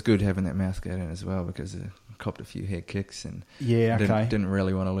it was good having that mouth guard in as well because I copped a few head kicks and didn't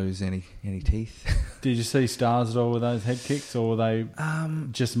really want to lose any teeth. Did you see stars at all with those head kicks, or were they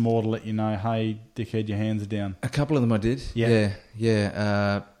just more to let you know, hey, dickhead, your hands are down? A couple of them I did. Yeah.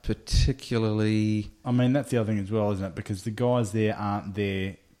 Particularly... I mean, that's the other thing as well, isn't it? Because the guys there aren't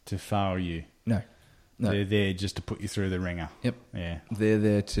there to fail you. No. They're there just to put you through the ringer. Yep. Yeah. They're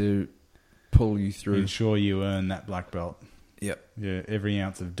there to pull you through. Ensure you earn that black belt. Yep. Yeah, every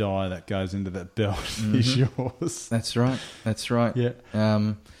ounce of dye that goes into that belt is yours. That's right. Yeah.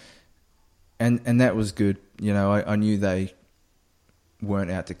 And that was good. I knew they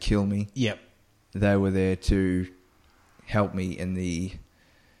weren't out to kill me. Yep. They were there to help me in the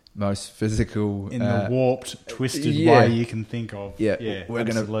most physical... In the warped, twisted way you can think of. Yeah. We're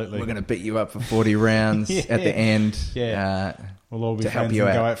gonna beat you up for 40 rounds at the end. Yeah. We'll all be to friends help you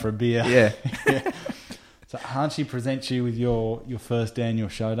and out. go out for a beer. Yeah. So Hanshy presents you with your first day in your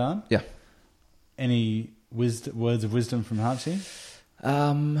showdown. Yeah. Any words of wisdom from Hanshy?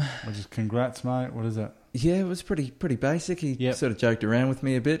 Or just congrats, mate? What is it? Yeah, it was pretty basic. He sort of joked around with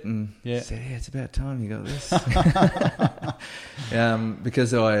me a bit and said, "Yeah, it's about time you got this."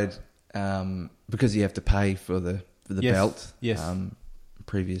 Because you have to pay for the belt. Yes.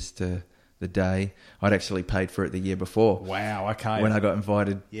 Previous to the day, I'd actually paid for it the year before. Wow. Okay. When I got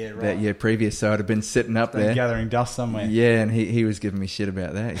invited that year previous, so I'd have been sitting up there gathering dust somewhere. Yeah, and he was giving me shit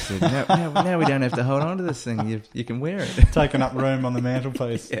about that. He said, "Now we don't have to hold on to this thing. You can wear it." Taking up room on the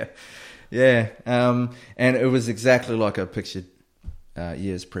mantelpiece. Yeah. And it was exactly like I pictured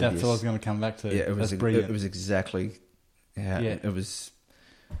years previous. That's what I was going to come back to. Yeah, That's brilliant. It was exactly. It was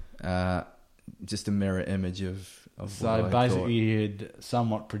just a mirror image of. So basically, you had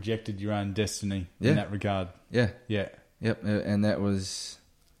somewhat projected your own destiny in that regard. Yeah. Yeah. Yep. And that was.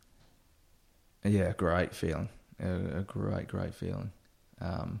 A great feeling. A great feeling.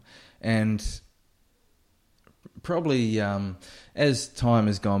 And probably as time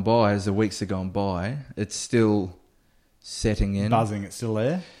has gone by, as the weeks have gone by, it's still setting in. Buzzing, it's still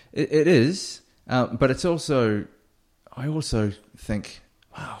there? It is. But it's also, I also think,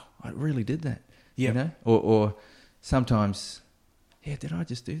 wow, I really did that. Yeah. You know? Or sometimes, did I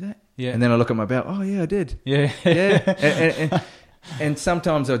just do that? Yeah. And then I look at my belt, oh yeah, I did. Yeah. Yeah. And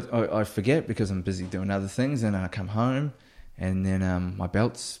sometimes I forget because I'm busy doing other things, and I come home and then my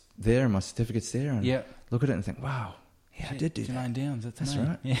belt's there and my certificate's there, and look at it and think, wow, I did do Jermaine that. Downs, that's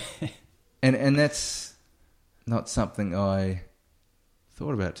right. Yeah. And that's not something I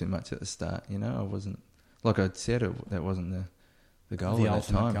thought about too much at the start. You know, I wasn't, like I said, that wasn't the goal The at that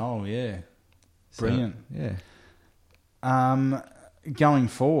ultimate time. goal, yeah. So, Brilliant. Yeah. Going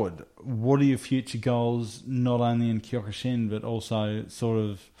forward, what are your future goals, not only in Kyokushin, but also sort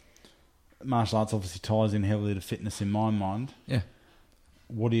of, martial arts obviously ties in heavily to fitness in my mind. Yeah.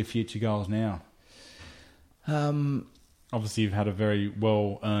 What are your future goals now? Obviously, you've had a very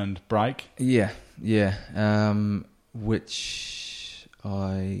well-earned break. Yeah. Which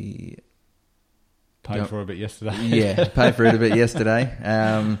I... Paid for a bit yesterday. Yeah, paid for it a bit yesterday.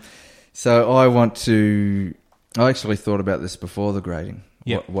 So I actually thought about this before the grading,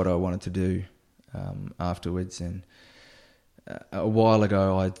 what I wanted to do afterwards. And a while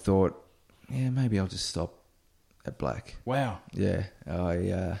ago, I thought, maybe I'll just stop at black. Wow. Yeah.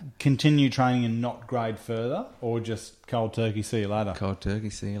 I continue training and not grade further, or just cold turkey, see you later? Cold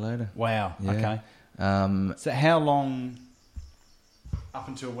turkey, see you later. Wow. Yeah. Okay. So how long, up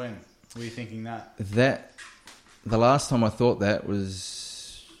until when were you thinking that? The last time I thought that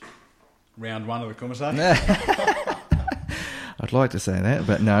was... Round one of the conversation? I'd like to say that,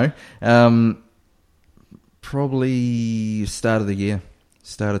 but no. Probably start of the year,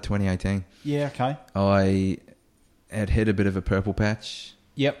 start of 2018. Yeah, okay. I had hit a bit of a purple patch.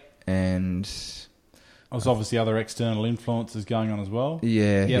 Yep. And... There's obviously other external influences going on as well.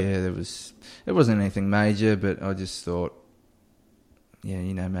 Yeah, there was... It wasn't anything major, but I just thought,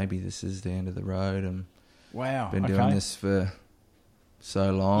 maybe this is the end of the road. Wow, been doing this for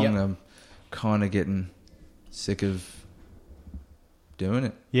so long. Yep. I'm kind of getting sick of doing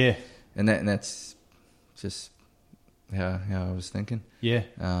it. Yeah. And that's just how I was thinking. Yeah.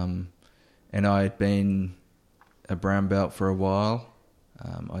 And I had been a brown belt for a while.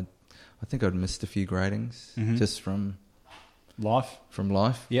 I think I'd missed a few gradings just from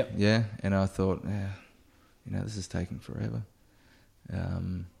life. Yep. Yeah. And I thought, this is taking forever.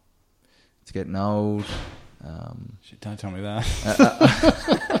 It's getting old. Shit, don't tell me that.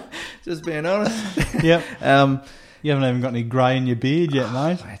 Just being honest. Yep. You haven't even got any grey in your beard yet,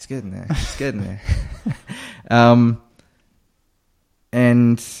 mate. It's getting there.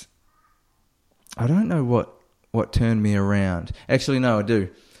 And I don't know what turned me around. Actually, no, I do.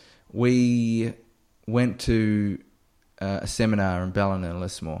 We went to a seminar in Ballina and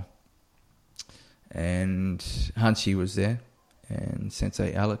Lismore, and Hunchy was there, and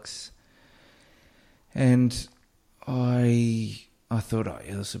Sensei Alex, and I thought,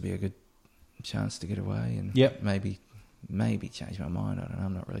 this would be a good chance to get away and maybe change my mind. I don't know.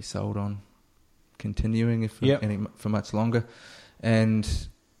 I'm not really sold on continuing for much longer. And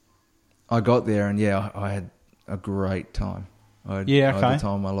I got there, and I had a great time. I had the time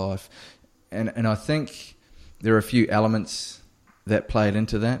of my life, and I think there are a few elements that played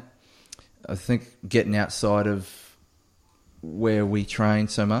into that. I think getting outside of where we train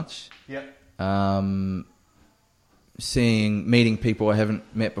so much. Yep. Meeting people I haven't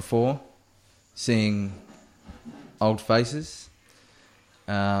met before, seeing old faces,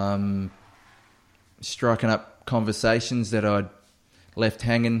 striking up conversations that I'd left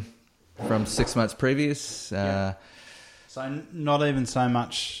hanging from 6 months previous. So not even so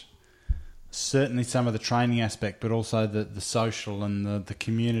much certainly some of the training aspect, but also the social and the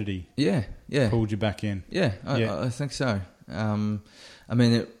community Yeah. pulled you back in. Yeah, I think so. I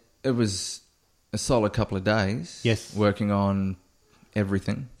mean, it was a solid couple of days. Yes. Working on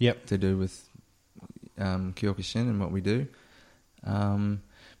everything. Yep. To do with Kyokushin and what we do.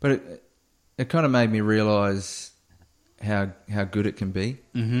 But it kind of made me realise how good it can be,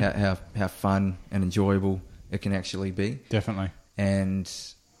 how fun and enjoyable it can actually be. Definitely. And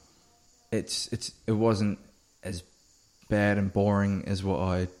it wasn't as bad and boring as what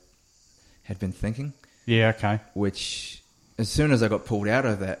I had been thinking. Yeah, okay. Which, as soon as I got pulled out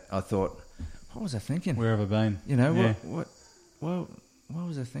of that, I thought, what was I thinking? Where have I been? You know, Yeah. what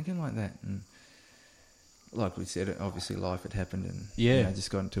was I thinking like that? And like we said, obviously life had happened, and I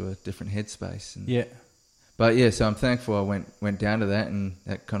just got into a different headspace. And, Yeah. But yeah, so I'm thankful I went down to that, and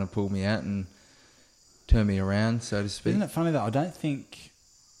that kind of pulled me out and turned me around, so to speak. Isn't it funny that I think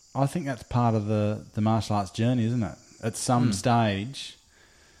that's part of the martial arts journey, isn't it? At some stage,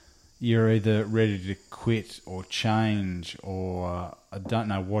 you're either ready to quit or change, or I don't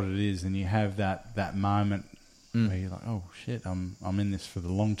know what it is, and you have that moment where you're like, oh shit, I'm in this for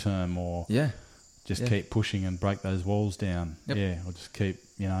the long term, or just keep pushing and break those walls down. Yep. Yeah, or just keep,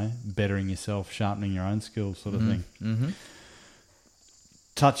 bettering yourself, sharpening your own skills, sort of thing. Mm-hmm.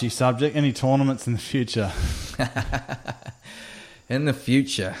 Touchy subject. Any tournaments in the future? In the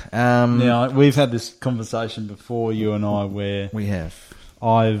future, now we've had this conversation before, you and I, where we have.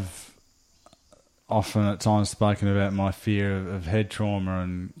 I've often at times spoken about my fear of head trauma,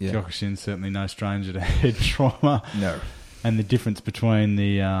 and Kyokushin's certainly no stranger to head trauma. No. And the difference between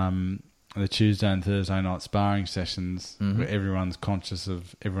the Tuesday and Thursday night sparring sessions, where everyone's conscious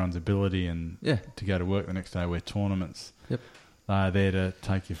of everyone's ability and to go to work the next day, where tournaments, they're there to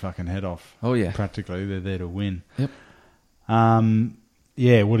take your fucking head off. Oh yeah, practically they're there to win. Yep.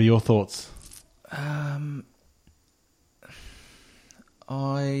 What are your thoughts? I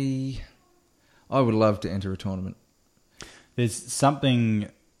would love to enter a tournament. There's something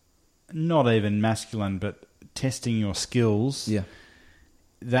not even masculine, but testing your skills. Yeah.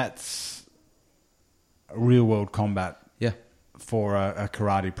 That's real world combat. Yeah. For a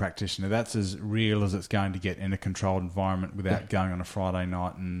karate practitioner. That's as real as it's going to get in a controlled environment without going on a Friday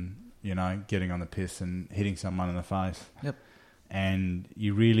night and, getting on the piss and hitting someone in the face. Yep. And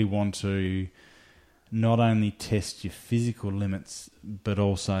you really want to not only test your physical limits, but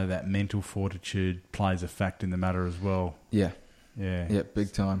also that mental fortitude plays a fact in the matter as well. Yeah. Yeah. Yeah,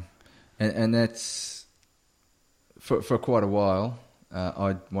 big time. And that's, for quite a while,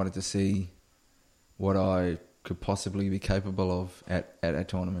 I wanted to see what I could possibly be capable of at a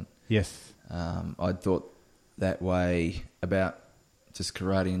tournament. Yes. I thought that way about just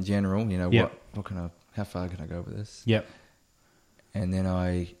karate in general. How far can I go with this? Yep. And then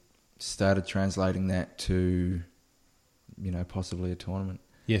I started translating that to, possibly a tournament.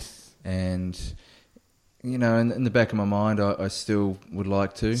 Yes. And, in the back of my mind, I still would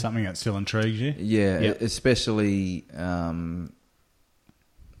like to. Something that still intrigues you? Yeah, especially the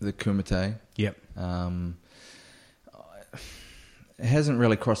kumite. Yep. It hasn't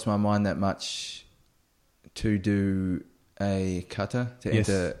really crossed my mind that much to do a kata, to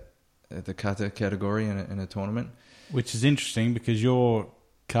enter the kata category in a tournament. Which is interesting because your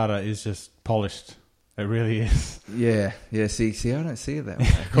kata is just polished. It really is. Yeah. See, I don't see it that way.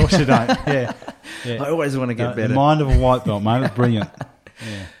 Of course you don't. Yeah. I always want to get better. The mind of a white belt, mate. It's brilliant.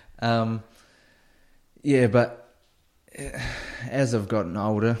 Yeah. But as I've gotten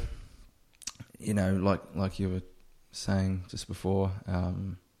older, like you were saying just before,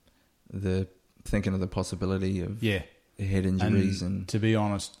 the thinking of the possibility of head injuries and to be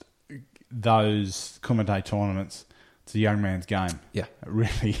honest, those kumite tournaments, it's a young man's game. Yeah, it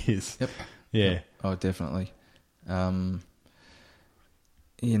really is. Yep. Yeah. Oh, definitely. I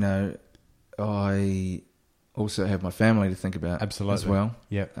also have my family to think about. Absolutely. As well.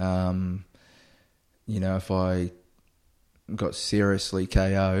 Yep. If I got seriously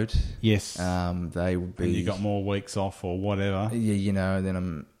KO'd, yes, they would be. And you got more weeks off or whatever. Yeah, then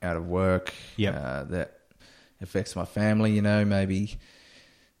I'm out of work. Yep. That affects my family. Maybe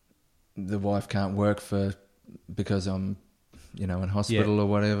the wife can't work because I'm, in hospital or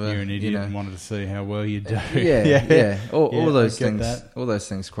whatever. You're an idiot and wanted to see how well you do. Yeah. All those things. That. All those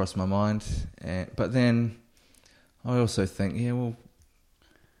things cross my mind. But then I also think,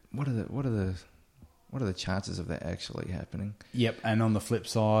 what are the chances of that actually happening? Yep. And on the flip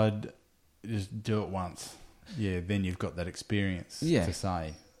side, just do it once. Yeah. Then you've got that experience to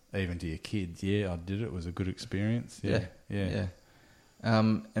say, even to your kids. Yeah, I did it. It was a good experience. Yeah.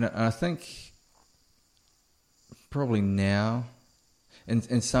 And I think probably now,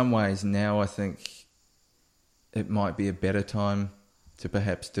 in some ways now I think it might be a better time to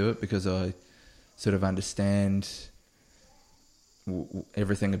perhaps do it, because I sort of understand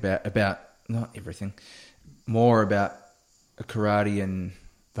everything about not everything, more about karate and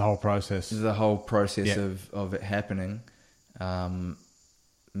The whole process. of it happening.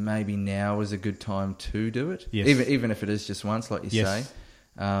 Maybe now is a good time to do it. Yes. Even if it is just once, like you say.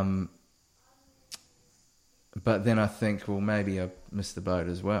 But then I think, well, maybe I missed the boat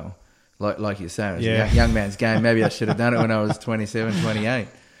as well. Like you say, it was a young man's game. Maybe I should have done it when I was 27, 28.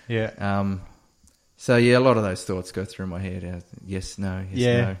 Yeah. So, yeah, a lot of those thoughts go through my head. Yes, no,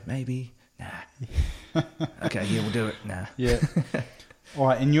 no, maybe, nah. Okay, yeah, we'll do it. Nah. Yeah. All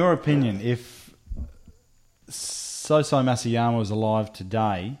right, in your opinion, if Sosai Masayama was alive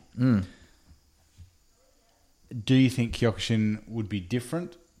today, do you think Kyokushin would be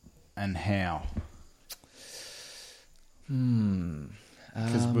different, and how?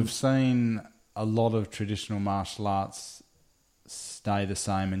 Because we've seen a lot of traditional martial arts stay the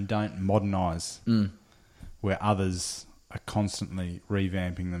same and don't modernise, where others are constantly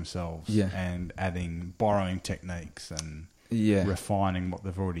revamping themselves and borrowing techniques and refining what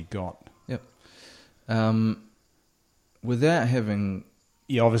they've already got. Yep. Without having...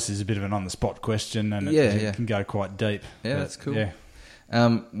 Yeah, obviously it's a bit of an on-the-spot question, and it can go quite deep. Yeah, that's cool. Yeah.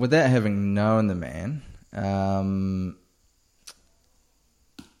 Without having known the man, I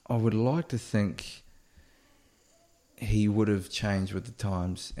would like to think he would have changed with the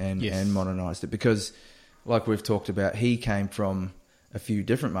times and modernised it, because, like we've talked about, he came from a few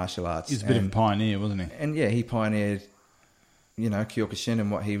different martial arts. He's a bit of a pioneer, wasn't he? And yeah, he pioneered, Kyokushin and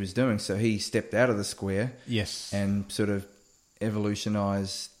what he was doing. So he stepped out of the square, and sort of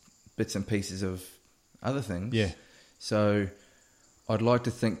evolutionised bits and pieces of other things. Yeah. So I'd like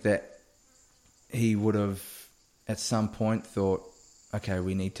to think that he would have, at some point, thought, okay,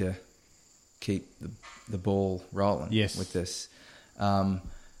 we need to keep the ball rolling with this.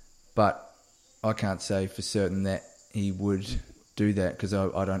 But I can't say for certain that he would do that, because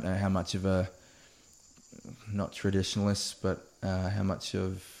I don't know how much of a, not traditionalist, but how much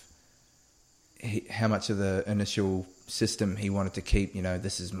of the initial system he wanted to keep.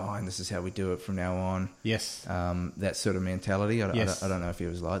 This is mine, this is how we do it from now on. Yes. That sort of mentality. I don't know if he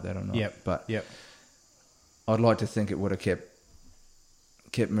was like that or not. Yep. But yep. I'd like to think it would have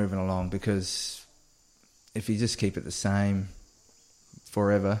kept moving along, because if you just keep it the same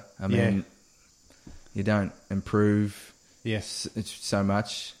forever, I mean, you don't improve so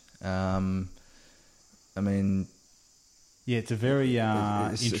much. It's a very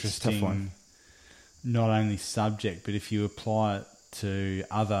it's interesting, a tough one. Not only subject, but if you apply it to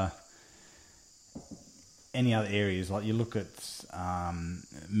any other areas, like you look at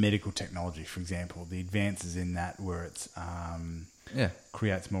medical technology, for example, the advances in that, where it's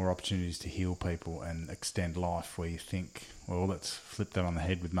creates more opportunities to heal people and extend life, where you think, well, let's flip that on the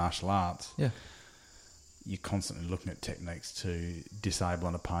head with martial arts. Yeah. You're constantly looking at techniques to disable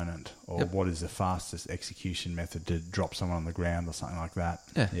an opponent, or what is the fastest execution method to drop someone on the ground or something like that.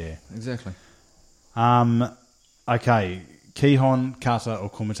 Yeah, exactly. Okay, Kihon, Kata or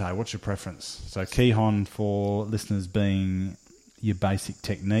Kumite, what's your preference? So Kihon, for listeners, being your basic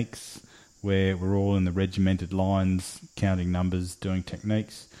techniques, where we're all in the regimented lines, counting numbers, doing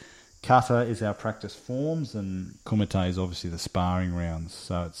techniques. Kata is our practice forms, and Kumite is obviously the sparring rounds.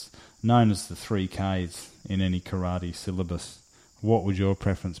 So it's known as the 3Ks in any karate syllabus. What would your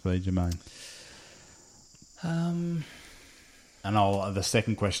preference be, Jermaine? And the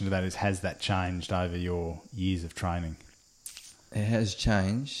second question to that is, has that changed over your years of training? It has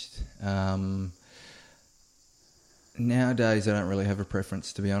changed. Nowadays, I don't really have a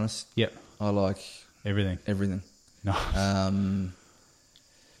preference, to be honest. Yep. I like everything. Nice.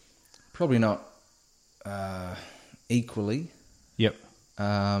 Probably not equally. Yep.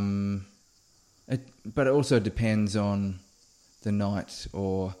 But it also depends on the night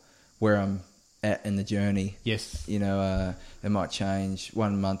or where I'm at in the journey. Yes. It might change.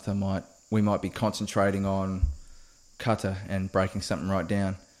 1 month we might be concentrating on kata and breaking something right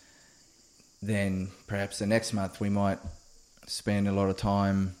down. Then perhaps the next month we might spend a lot of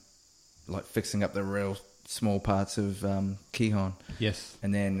time like fixing up the real small parts of Kihon. Yes.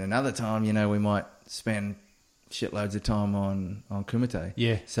 And then another time, we might spend shitloads of time on Kumite.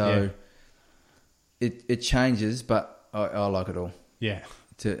 Yeah. So it changes, but I like it all. Yeah.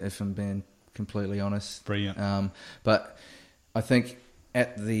 If I'm being completely honest. Brilliant. But I think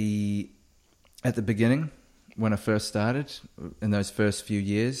at the beginning, when I first started, in those first few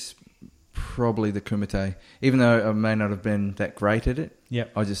years, probably the Kumite. Even though I may not have been that great at it,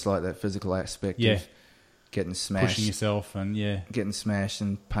 yep. I just like that physical aspect getting smashed, pushing yourself, and getting smashed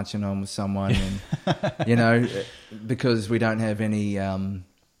and punching on with someone, and because we don't have any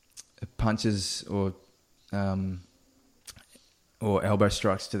punches or elbow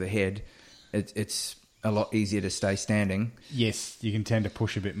strikes to the head, it's a lot easier to stay standing. Yes, you can tend to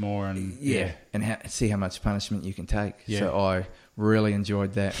push a bit more, and and see how much punishment you can take. Yeah. So I really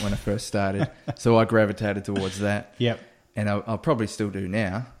enjoyed that when I first started. So I gravitated towards that. Yep. And I'll probably still do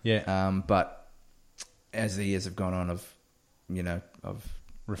now. Yeah. But as the years have gone on, I've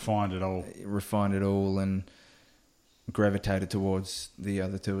refined it all. And gravitated towards the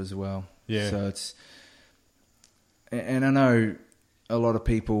other two as well. Yeah. So and I know a lot of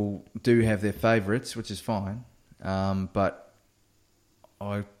people do have their favourites, which is fine. But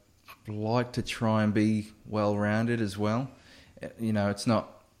I like to try and be well-rounded as well. It's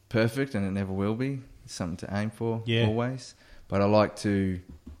not perfect, and it never will be. It's something to aim for always. But I like to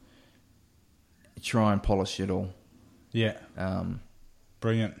try and polish it all. Yeah.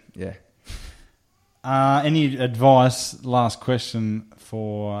 Brilliant. Yeah. Any advice, last question,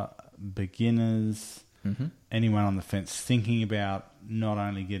 for beginners, anyone on the fence thinking about not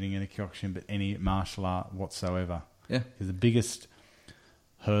only getting into kickboxing but any martial art whatsoever? Yeah. Because the biggest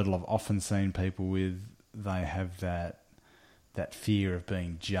hurdle I've often seen people with, they have that fear of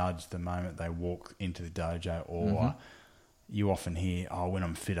being judged the moment they walk into the dojo, or you often hear, when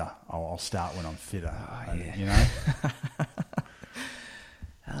I'm fitter, I'll start when I'm fitter.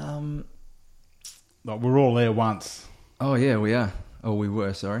 Like we're all there once. Oh, yeah, we are. Oh, we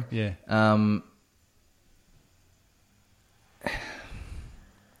were, sorry. Yeah.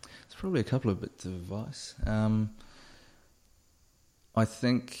 It's probably a couple of bits of advice. I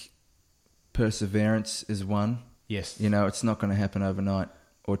think perseverance is one. Yes. It's not going to happen overnight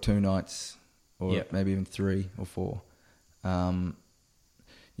or 2 nights or maybe even 3 or 4.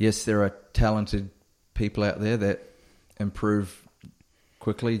 Yes, there are talented people out there that improve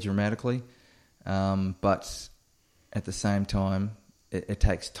quickly, dramatically, but at the same time, it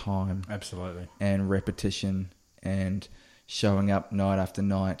takes time. Absolutely. And repetition and showing up night after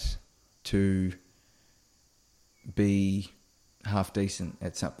night to be half decent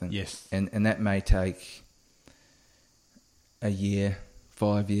at something. Yes. And that may take a year,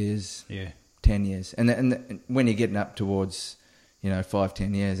 5 years, 10 years. And when you're getting up towards,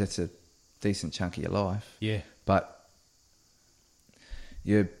 5-10 years, that's a decent chunk of your life. Yeah. But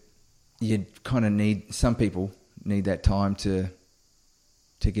you kind of need, some people need that time to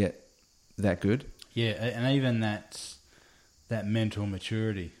get that good. Yeah, and even that mental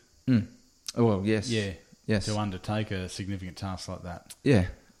maturity. Mm. Oh, well, yes. Yeah. Yes. To undertake a significant task like that. Yeah.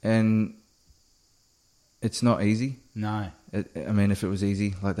 And it's not easy. No. If it was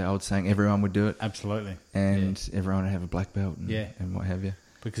easy, like the old saying, everyone would do it. Absolutely. And everyone would have a black belt and what have you.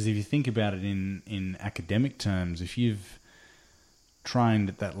 Because if you think about it in academic terms, if you've trained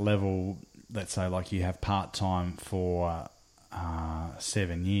at that level, let's say like you have part-time for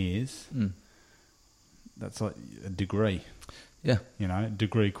 7 years, that's like a degree. Yeah.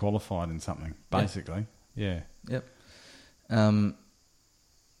 Degree qualified in something, basically. Yeah. Yep. And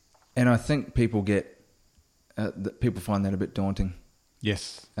I think people people find that a bit daunting.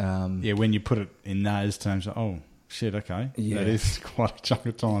 Yes. When you put it in those terms, shit, okay. Yeah. That is quite a chunk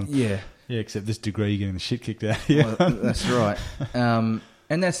of time. Yeah. Yeah, except this degree, you're getting the shit kicked out of you. Well, that's right. And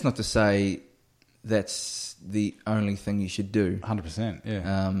that's not to say that's the only thing you should do. 100%,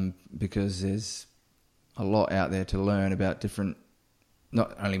 yeah. Because there's a lot out there to learn about different,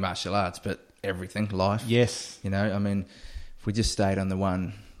 not only martial arts, but everything, life. Yes. If we just stayed on the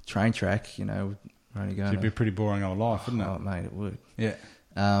one train track, we're only going It'd be a pretty boring old life, wouldn't it? Oh, mate, it would. Yeah.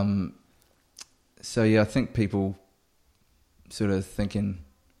 So, I think people sort of thinking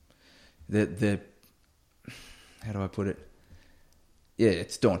that how do I put it? Yeah,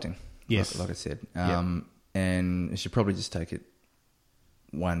 it's daunting. Yes. Like I said. And you should probably just take it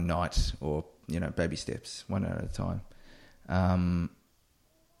one night or, baby steps, one at a time.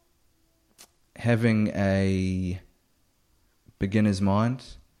 Having a beginner's mind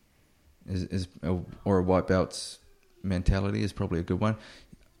or a white belt's mentality is probably a good one.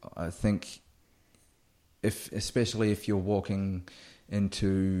 I think especially if you're walking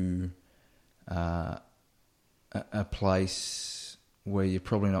into a place where you're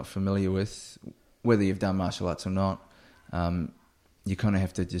probably not familiar with, whether you've done martial arts or not, you kind of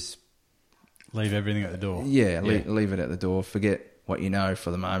have to just leave everything at the door. Yeah, leave it at the door. Forget what you know for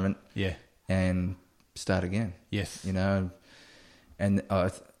the moment. Yeah, and start again. Yes, and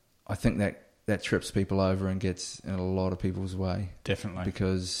I think that trips people over and gets in a lot of people's way. Definitely,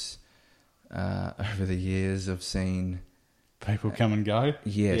 because over the years I've seen People come and go.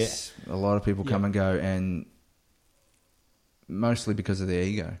 Yes, a lot of people come and go, and mostly because of their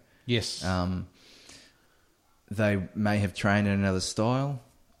ego. Yes. They may have trained in another style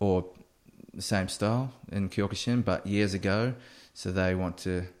or the same style in Kyokushin, but years ago, so they want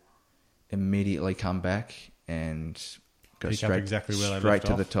to immediately come back and go Pick straight, up exactly where they straight left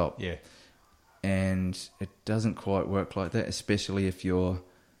to off. the top. Yeah. And it doesn't quite work like that, especially if you're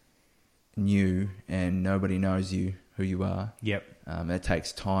new and nobody knows you, who you are. Yep. It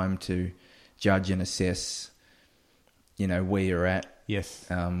takes time to judge and assess, where you're at. Yes.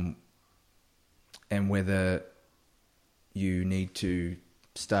 And whether you need to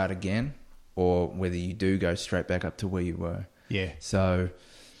start again or whether you do go straight back up to where you were. Yeah. So,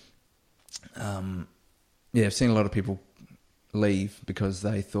 I've seen a lot of people leave because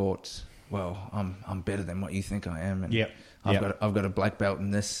they thought, well, I'm better than what you think I am, and I've got a black belt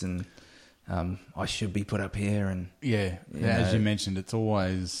in this, and I should be put up here. And as you mentioned, it's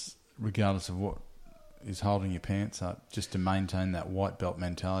always, regardless of what is holding your pants up, just to maintain that white belt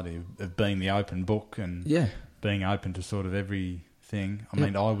mentality of being the open book and being open to sort of everything. I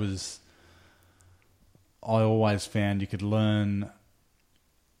mean, I always found you could learn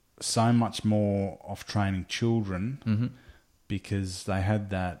so much more off training children because they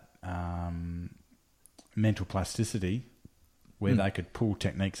had that mental plasticity where they could pull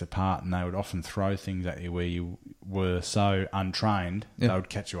techniques apart, and they would often throw things at you where you were so untrained they would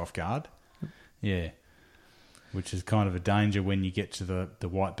catch you off guard. Yeah. Which is kind of a danger when you get to the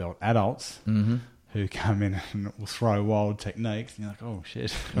white belt adults who come in and will throw wild techniques, and you're like, oh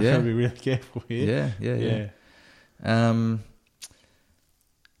shit, I've got to be really careful here.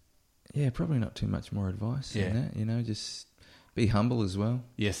 Probably not too much more advice than that, just be humble as well.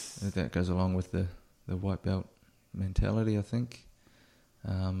 Yes. That goes along with the white belt mentality, I think.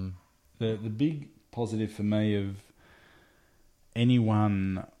 The big positive for me of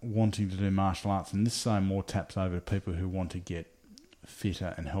anyone wanting to do martial arts, and this so more taps over to people who want to get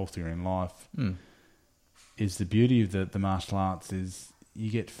fitter and healthier in life, is the beauty of the martial arts is you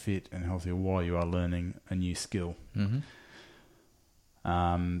get fit and healthier while you are learning a new skill.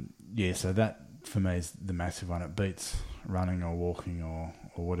 So that for me is the massive one. It beats running or walking or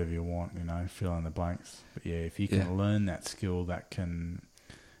whatever you want, fill in the blanks. But if you can learn that skill, and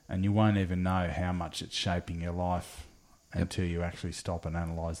you won't even know how much it's shaping your life until you actually stop and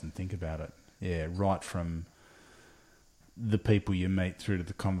analyse and think about it. Yeah, right from the people you meet through to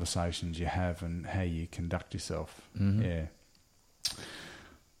the conversations you have and how you conduct yourself. Yeah.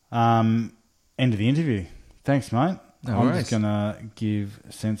 End of the interview. Thanks, mate. I'm just going to give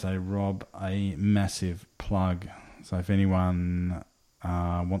Sensei Rob a massive plug. So if anyone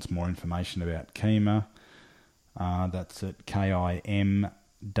wants more information about Kima, that's at kimaa.com.au,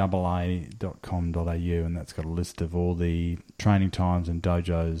 and that's got a list of all the training times and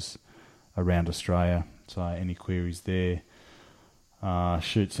dojos around Australia. So any queries there,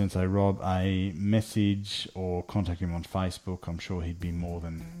 shoot Sensei Rob a message or contact him on Facebook. I'm sure he'd be more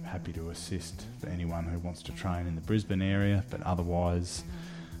than happy to assist for anyone who wants to train in the Brisbane area, but otherwise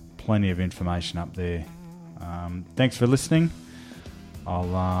plenty of information up there. Thanks for listening.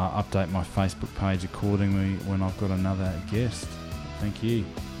 I'll update my Facebook page accordingly when I've got another guest. Thank you.